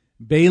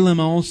 Balaam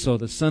also,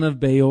 the son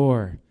of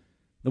Beor,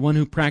 the one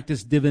who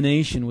practiced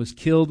divination, was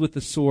killed with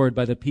the sword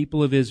by the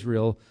people of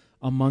Israel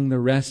among the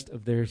rest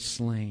of their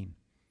slain.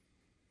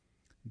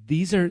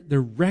 These are the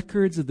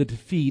records of the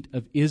defeat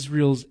of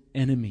Israel's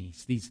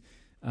enemies, these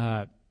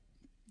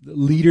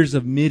leaders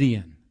of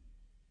Midian.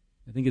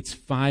 I think it's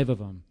 5 of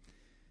them.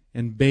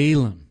 And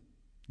Balaam.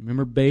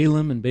 Remember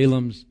Balaam and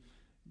Balaam's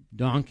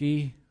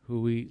donkey,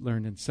 who we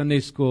learned in Sunday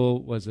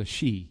school was a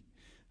she.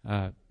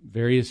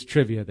 Various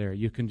trivia there.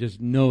 You can just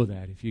know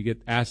that if you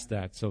get asked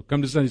that. So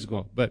come to Sunday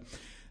school. But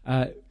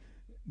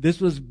this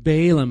was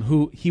Balaam,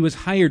 who he was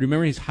hired.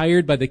 Remember, he's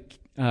hired by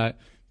the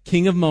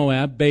king of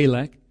Moab,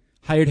 Balak.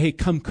 Hired, hey,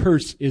 come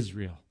curse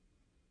Israel.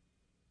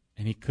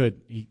 And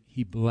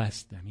he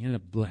blessed them. He ended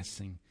up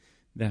blessing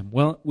them.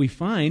 Well, we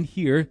find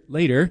here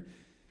later,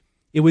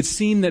 it would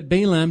seem that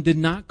Balaam did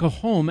not go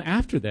home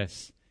after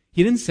this.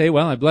 He didn't say,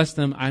 well, I blessed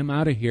them, I'm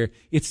out of here.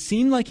 It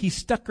seemed like he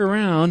stuck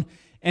around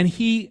and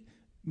he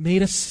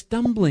made a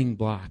stumbling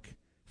block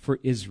for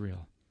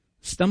Israel.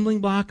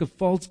 Stumbling block of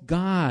false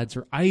gods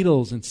or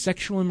idols and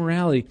sexual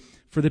immorality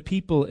for the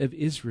people of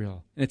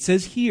Israel. And it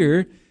says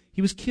here,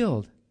 he was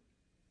killed.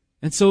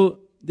 And so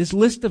this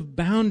list of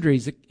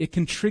boundaries, it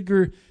can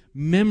trigger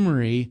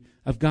memory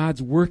of God's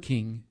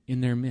working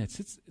in their midst.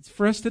 It's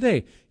for us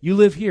today. You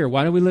live here.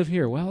 Why do we live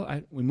here?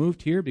 Well, we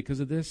moved here because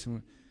of this.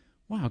 And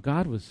wow,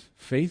 God was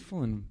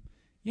faithful. And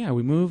yeah,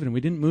 we moved and we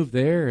didn't move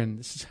there. And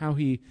this is how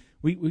we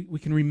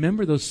can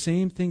remember those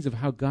same things of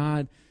how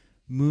God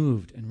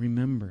moved and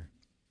remember.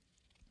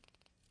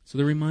 So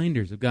they're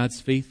reminders of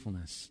God's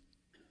faithfulness.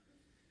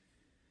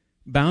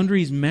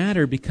 Boundaries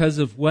matter because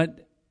of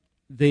what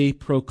they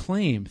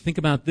proclaim. Think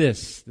about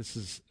this. This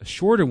is a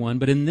shorter one,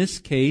 but in this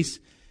case,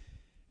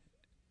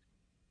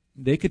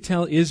 they could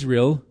tell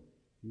Israel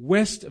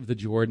west of the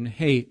Jordan,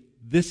 hey,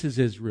 this is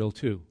Israel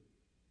too.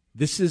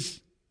 This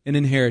is an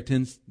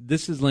inheritance.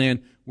 This is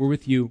land. We're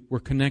with you. We're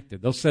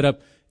connected. They'll set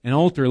up an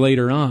altar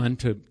later on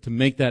to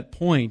make that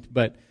point,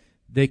 but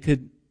they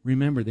could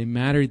remember, they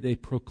mattered, they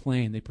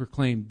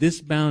proclaimed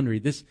this boundary,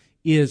 this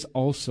is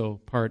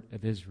also part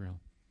of Israel.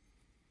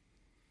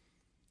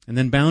 And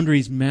then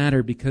boundaries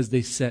matter because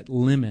they set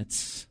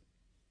limits.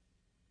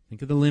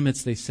 Think of the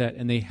limits they set,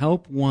 and they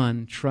help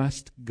one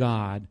trust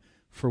God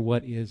for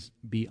what is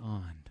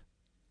beyond.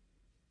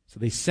 So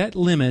they set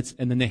limits,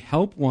 and then they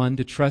help one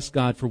to trust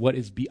God for what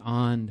is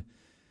beyond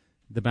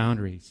the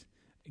boundaries.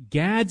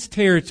 Gad's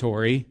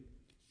territory,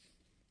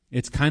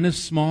 it's kind of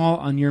small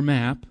on your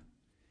map.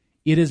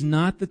 It is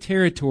not the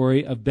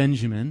territory of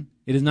Benjamin.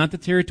 It is not the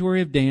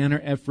territory of Dan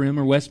or Ephraim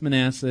or West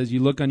Manasseh as you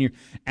look on your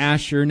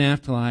Asher,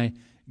 Naphtali.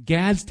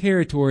 Gad's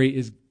territory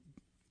is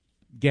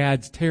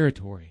Gad's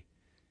territory.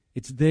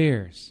 It's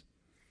theirs.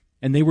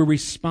 And they were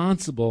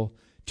responsible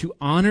to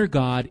honor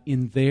God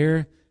in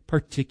their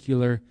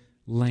particular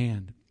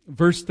land.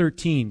 Verse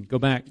 13, go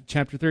back,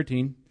 chapter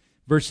 13,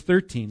 verse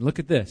 13. Look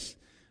at this.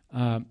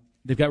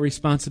 They've got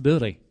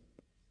responsibility.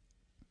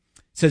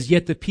 It says,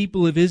 yet the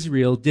people of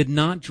Israel did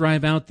not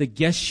drive out the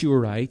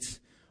Geshurites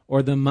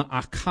or the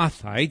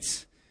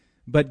Maacathites,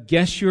 but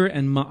Geshur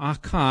and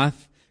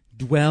Maacath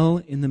dwell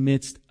in the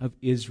midst of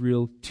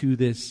Israel to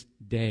this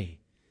day.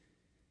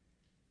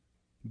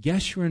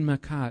 Geshur and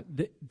Maacath,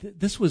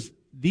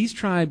 these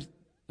tribes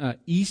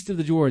east of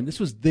the Jordan, this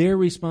was their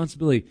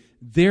responsibility,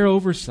 their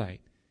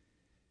oversight.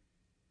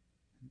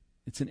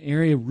 It's an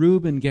area,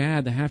 Reuben,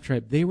 Gad, the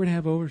half-tribe, they were to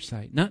have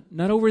oversight.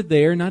 Not over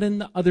there, not in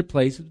the other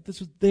place. This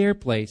was their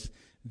place,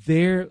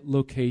 their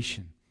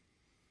location.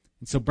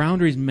 And so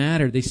boundaries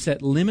matter. They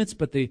set limits,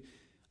 but they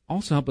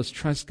also help us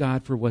trust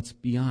God for what's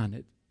beyond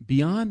it.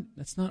 Beyond,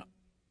 that's not,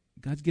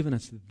 God's given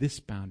us this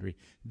boundary,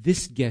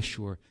 this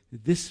Geshur,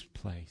 this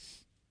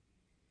place.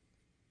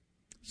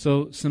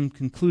 So some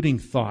concluding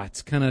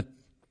thoughts, kind of,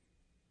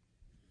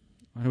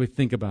 how do we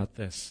think about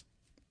this?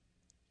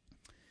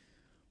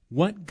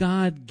 What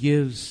God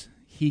gives,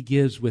 He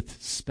gives with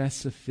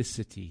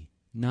specificity,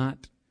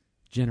 not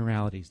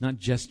generalities, not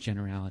just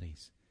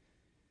generalities.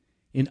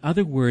 In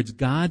other words,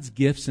 God's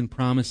gifts and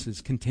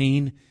promises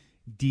contain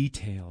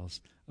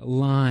details,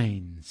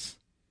 lines.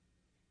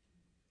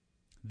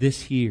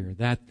 This here,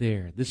 that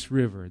there, this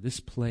river, this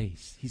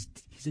place. He's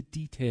a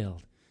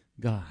detailed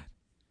God.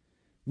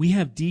 We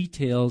have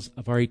details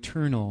of our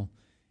eternal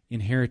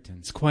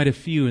inheritance, quite a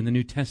few in the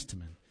New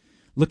Testament.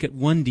 Look at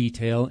one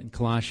detail in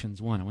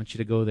Colossians 1. I want you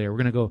to go there. We're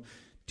going to go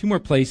two more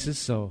places,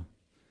 so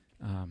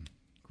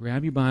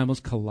grab your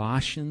Bibles,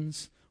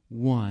 Colossians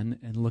 1,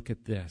 and look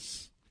at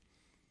this.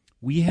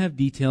 We have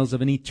details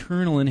of an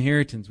eternal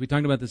inheritance. We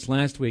talked about this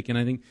last week, and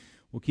I think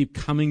we'll keep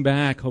coming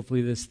back,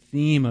 hopefully, this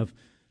theme of,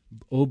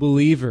 O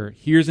believer,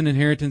 here's an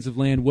inheritance of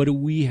land. What do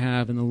we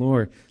have in the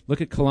Lord?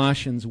 Look at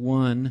Colossians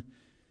 1.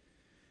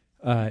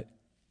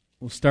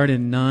 We'll start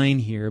in 9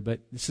 here,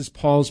 but this is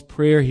Paul's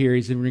prayer here.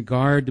 He's in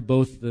regard to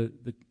both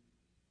the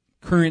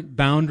current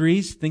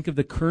boundaries. Think of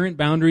the current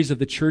boundaries of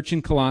the church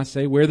in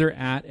Colossae, where they're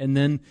at, and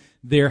then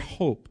their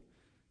hope.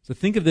 So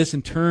think of this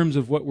in terms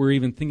of what we're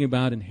even thinking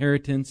about,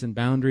 inheritance and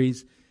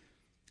boundaries.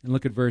 And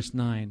look at verse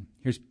 9.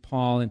 Here's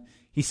Paul, and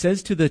he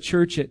says to the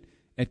church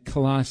at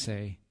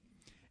Colossae,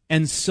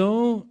 and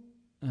so,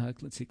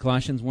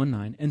 Colossians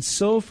 1:9, and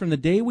so from the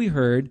day we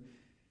heard,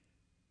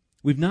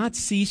 we've not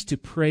ceased to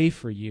pray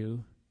for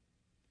you,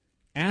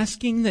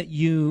 asking that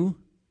you,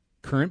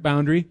 current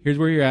boundary, here's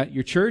where you're at,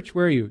 your church,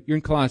 where are you? You're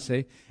in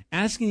Colossae,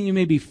 asking that you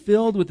may be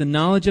filled with the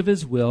knowledge of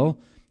His will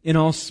in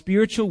all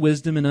spiritual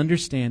wisdom and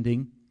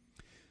understanding,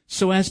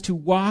 so as to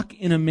walk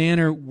in a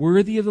manner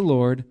worthy of the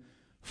Lord,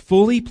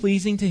 fully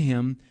pleasing to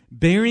Him,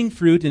 bearing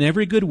fruit in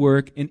every good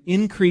work, and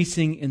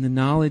increasing in the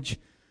knowledge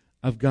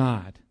of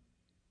God.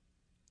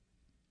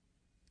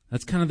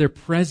 That's kind of their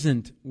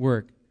present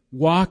work.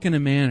 Walk in a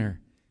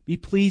manner, be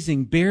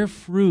pleasing, bear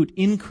fruit,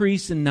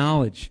 increase in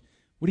knowledge.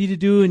 What are you to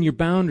do in your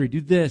boundary? Do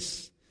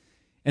this.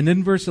 And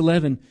then verse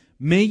 11,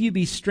 may you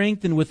be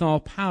strengthened with all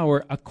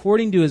power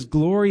according to His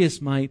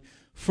glorious might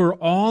for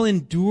all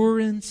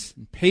endurance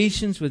and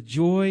patience with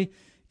joy,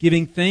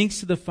 giving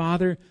thanks to the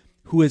Father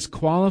who has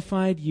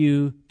qualified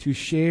you to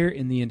share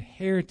in the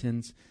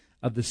inheritance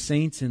of the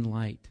saints in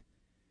light.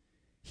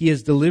 He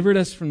has delivered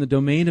us from the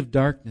domain of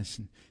darkness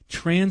and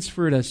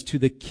transferred us to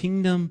the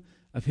kingdom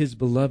of His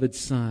beloved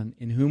Son,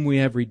 in whom we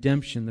have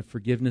redemption, the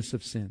forgiveness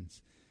of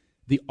sins.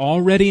 The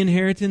already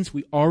inheritance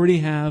we already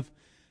have,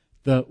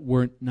 the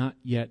we're not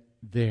yet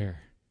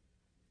there.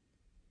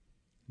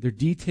 They're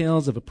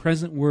details of a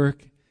present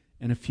work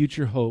and a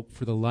future hope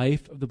for the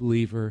life of the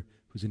believer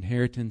whose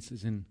inheritance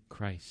is in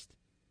Christ.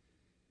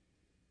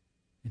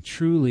 And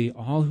truly,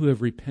 all who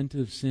have repented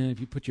of sin, if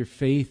you put your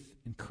faith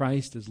in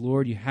Christ as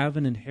Lord, you have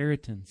an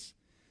inheritance.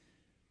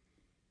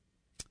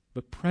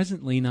 But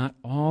presently, not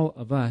all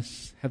of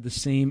us have the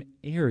same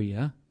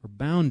area or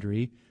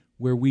boundary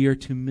where we are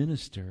to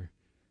minister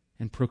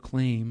and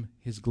proclaim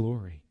His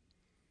glory.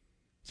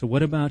 So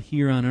what about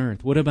here on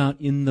earth? What about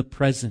in the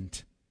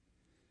present?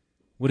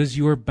 What is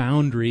your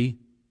boundary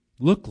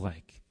look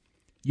like?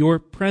 Your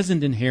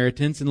present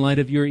inheritance in light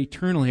of your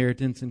eternal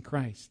inheritance in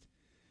Christ.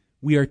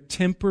 We are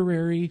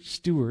temporary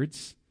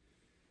stewards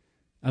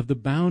of the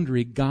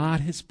boundary God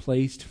has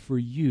placed for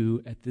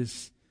you at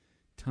this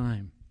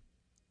time.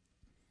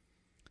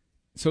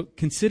 So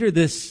consider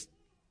this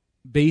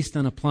based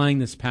on applying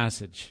this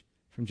passage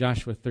from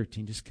Joshua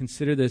 13. Just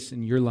consider this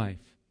in your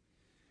life.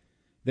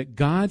 That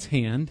God's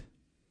hand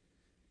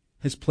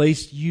has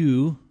placed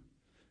you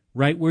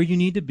right where you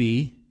need to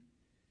be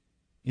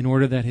in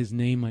order that His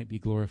name might be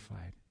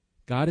glorified.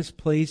 God has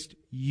placed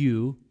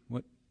you,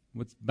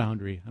 what's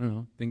boundary? I don't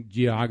know, think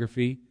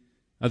geography,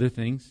 other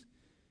things.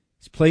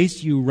 He's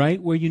placed you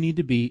right where you need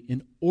to be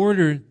in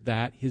order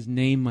that His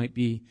name might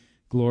be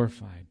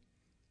glorified.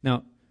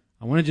 Now,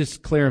 I want to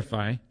just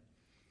clarify,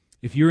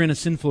 if you're in a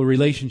sinful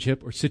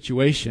relationship or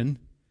situation,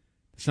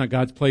 it's not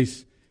God's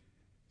place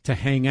to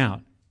hang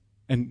out.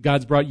 And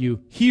God's brought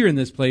you here in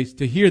this place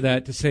to hear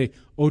that, to say,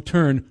 oh,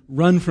 turn,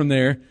 run from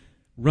there,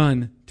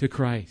 run to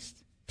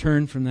Christ.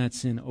 Turn from that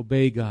sin,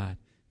 obey God,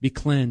 be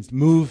cleansed,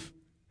 move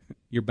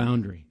your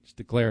boundary, just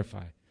to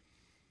clarify.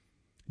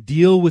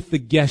 Deal with the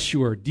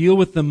geshur, deal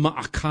with the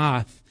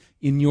ma'akath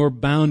in your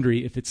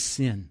boundary if it's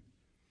sin.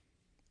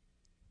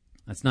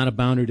 That's not a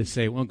boundary to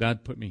say, well,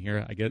 God put me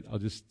here, I'll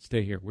just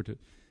stay here. We're to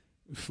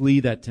flee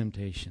that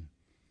temptation.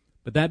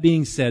 But that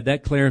being said,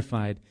 that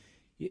clarified,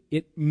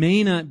 it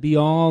may not be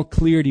all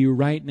clear to you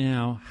right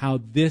now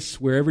how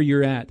this, wherever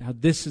you're at, how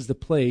this is the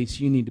place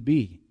you need to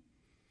be.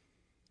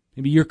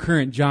 Maybe your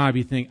current job,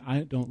 you think, I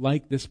don't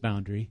like this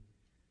boundary.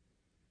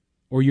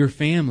 Or your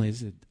family,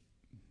 is it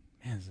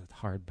a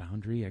hard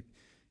boundary.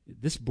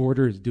 This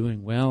border is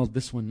doing well,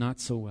 this one not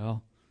so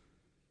well.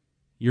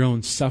 Your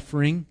own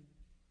suffering,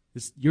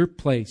 your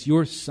place,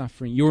 your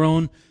suffering, your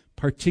own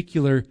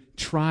particular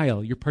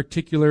trial, your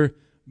particular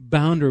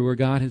boundary where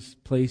God has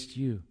placed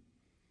you.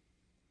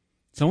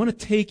 So I want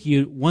to take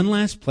you one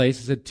last place,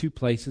 I said 2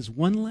 places,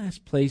 one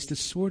last place to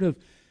sort of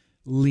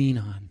lean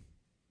on.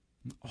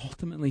 And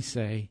ultimately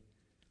say,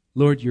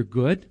 Lord, you're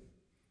good,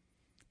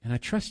 and I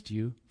trust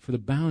you for the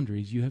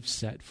boundaries you have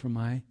set for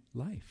my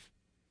life.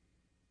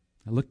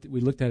 We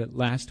looked at it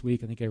last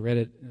week. I think I read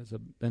it as a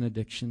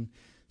benediction,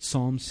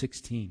 Psalm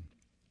 16.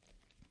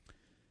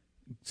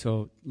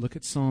 So look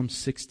at Psalm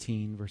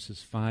 16,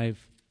 verses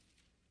 5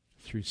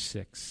 through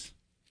 6.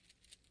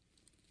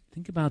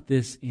 Think about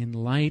this in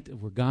light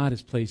of where God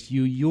has placed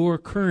you, your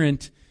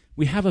current.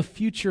 We have a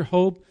future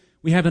hope.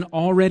 We have an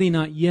already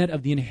not yet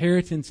of the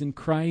inheritance in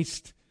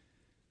Christ,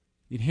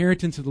 the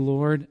inheritance of the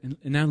Lord. And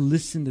now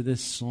listen to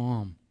this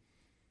psalm,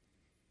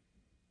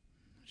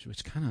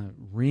 which kind of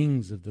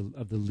rings of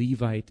the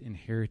Levite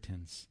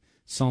inheritance.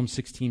 Psalm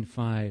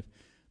 16:5.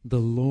 The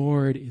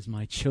Lord is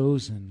my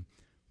chosen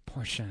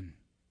portion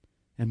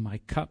and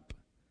my cup.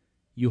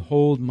 You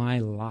hold my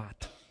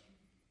lot.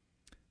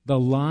 The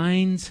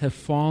lines have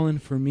fallen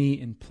for me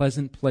in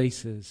pleasant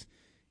places.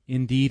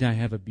 Indeed, I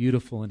have a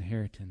beautiful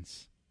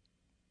inheritance.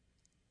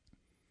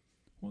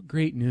 What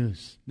great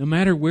news. No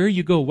matter where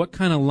you go, what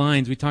kind of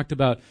lines. We talked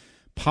about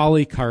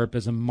Polycarp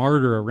as a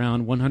martyr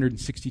around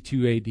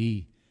 162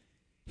 A.D.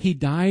 He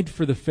died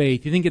for the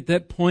faith. You think at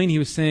that point he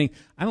was saying,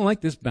 I don't like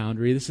this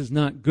boundary. This is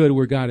not good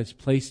where God has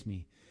placed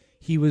me.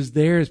 He was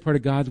there as part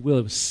of God's will.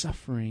 He was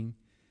suffering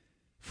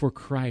for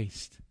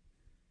Christ.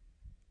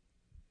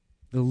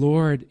 The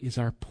Lord is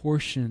our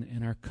portion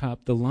and our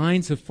cup. The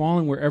lines have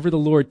fallen wherever the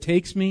Lord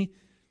takes me.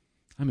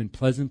 I'm in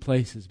pleasant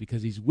places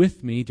because He's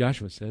with me,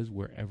 Joshua says,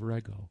 wherever I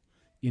go.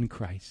 In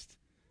Christ.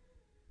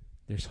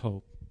 There's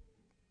hope.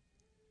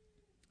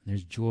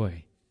 There's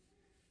joy.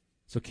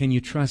 So can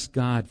you trust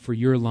God for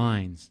your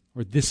lines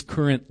or this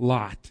current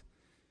lot?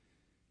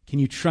 Can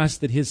you trust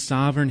that His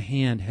sovereign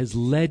hand has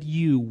led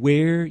you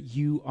where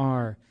you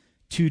are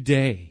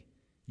today?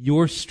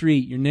 Your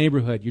street, your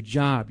neighborhood, your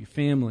job, your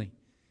family.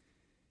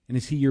 And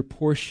is He your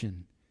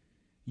portion?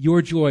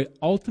 Your joy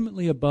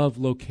ultimately above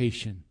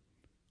location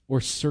or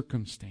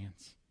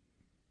circumstance.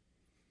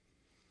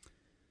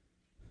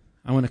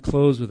 I want to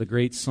close with a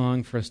great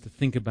song for us to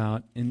think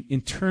about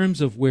in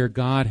terms of where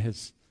God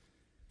has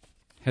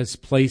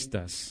placed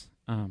us.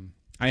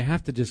 I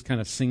have to just kind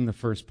of sing the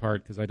first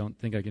part because I don't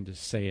think I can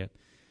just say it.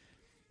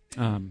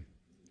 And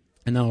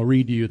then I'll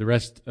read to you the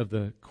rest of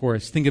the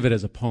chorus. Think of it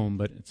as a poem,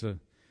 but it's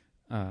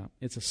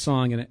a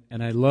song,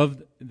 and I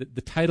love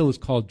the title is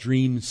called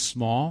 "Dream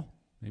Small."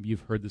 Maybe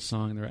you've heard the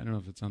song. I don't know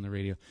if it's on the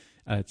radio.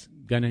 It's a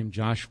guy named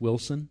Josh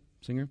Wilson,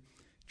 singer.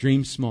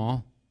 "Dream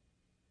Small."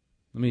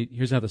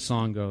 Here's how the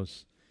song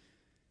goes.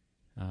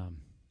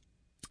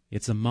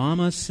 It's a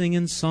mama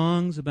singing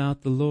songs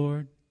about the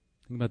Lord.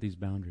 Think about these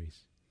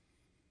boundaries.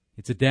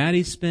 It's a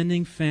daddy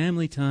spending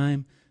family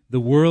time the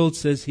world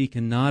says he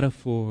cannot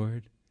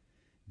afford.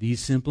 These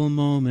simple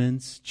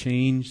moments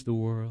change the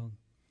world.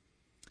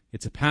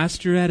 It's a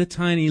pastor at a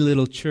tiny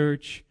little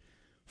church,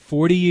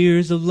 40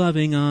 years of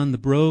loving on the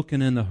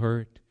broken and the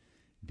hurt.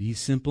 These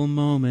simple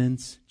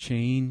moments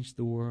change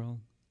the world.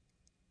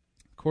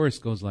 The chorus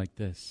goes like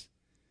this.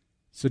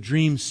 So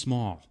dream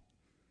small.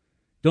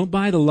 Don't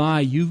buy the lie,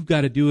 you've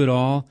got to do it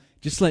all.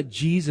 Just let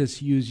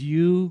Jesus use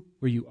you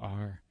where you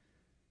are.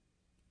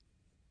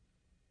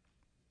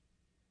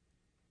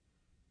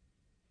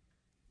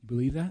 You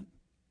believe that?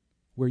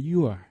 Where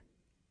you are.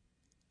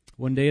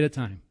 One day at a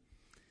time.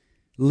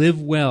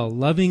 Live well,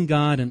 loving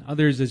God and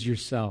others as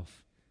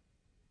yourself.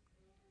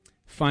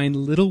 Find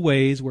little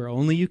ways where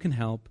only you can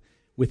help.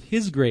 With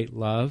His great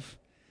love,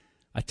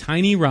 a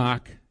tiny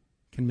rock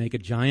can make a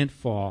giant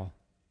fall,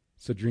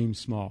 so dream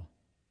small.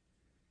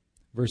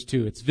 Verse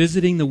 2, it's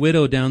visiting the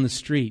widow down the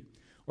street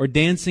or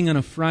dancing on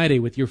a Friday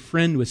with your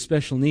friend with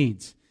special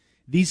needs.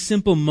 These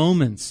simple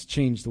moments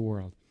change the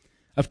world.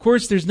 Of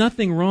course, there's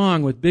nothing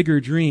wrong with bigger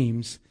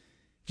dreams.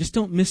 Just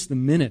don't miss the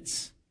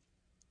minutes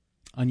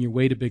on your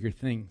way to bigger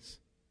things.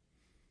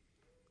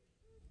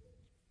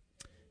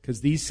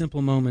 Because these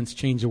simple moments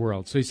change the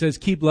world. So he says,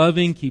 keep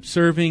loving, keep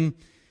serving,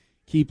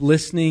 keep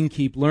listening,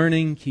 keep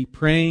learning, keep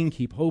praying,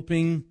 keep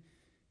hoping,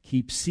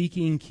 keep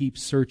seeking, keep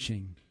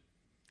searching.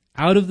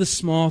 Out of the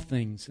small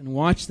things and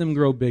watch them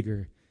grow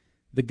bigger.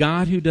 The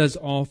God who does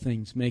all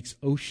things makes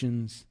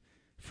oceans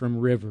from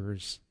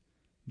rivers.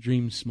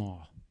 Dream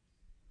small.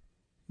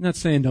 I'm not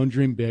saying don't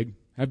dream big.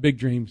 Have big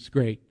dreams.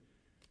 Great.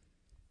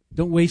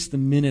 Don't waste the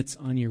minutes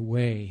on your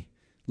way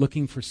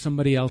looking for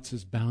somebody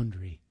else's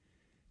boundary.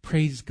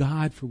 Praise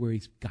God for where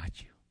He's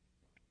got you.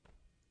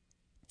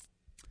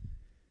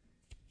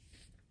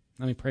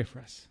 Let me pray for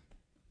us.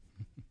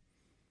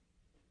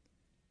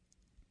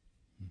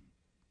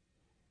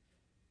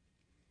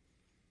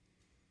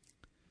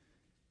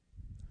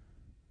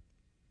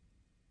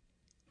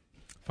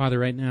 Father,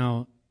 right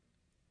now,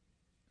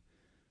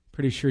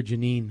 pretty sure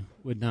Janine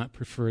would not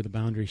prefer the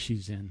boundary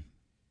she's in.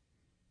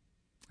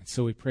 And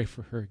so we pray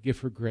for her. Give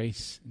her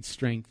grace and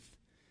strength,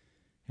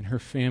 and her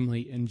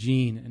family, and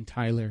Jean and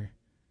Tyler.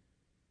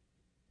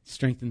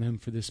 Strengthen them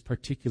for this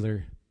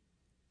particular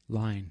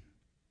line,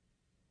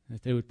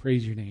 that they would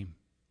praise your name.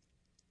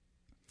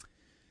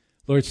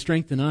 Lord,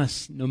 strengthen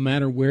us no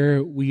matter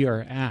where we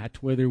are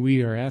at, whether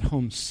we are at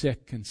home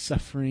sick and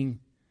suffering,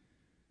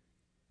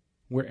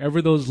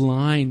 wherever those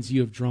lines you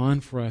have drawn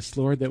for us,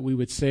 Lord, that we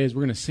would say, as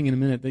we're going to sing in a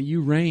minute, that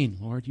you reign,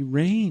 Lord, you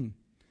reign.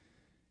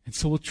 And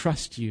so we'll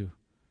trust you.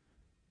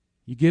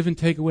 You give and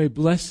take away,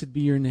 blessed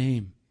be your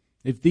name.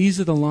 If these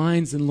are the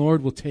lines, then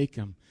Lord, we'll take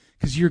them.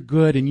 Because you're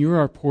good and you're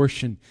our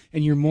portion,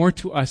 and you're more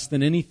to us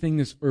than anything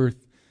this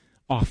earth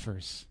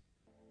offers.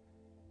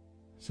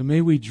 So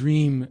may we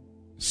dream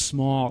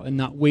small and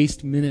not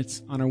waste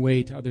minutes on our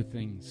way to other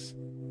things.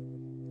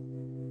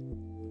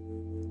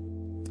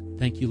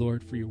 Thank you,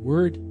 Lord, for your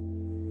word,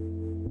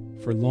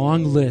 for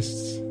long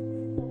lists,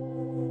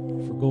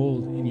 for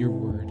gold in your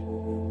word,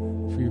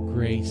 for your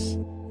grace,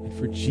 and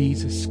for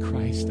Jesus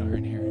Christ, our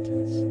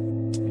inheritance.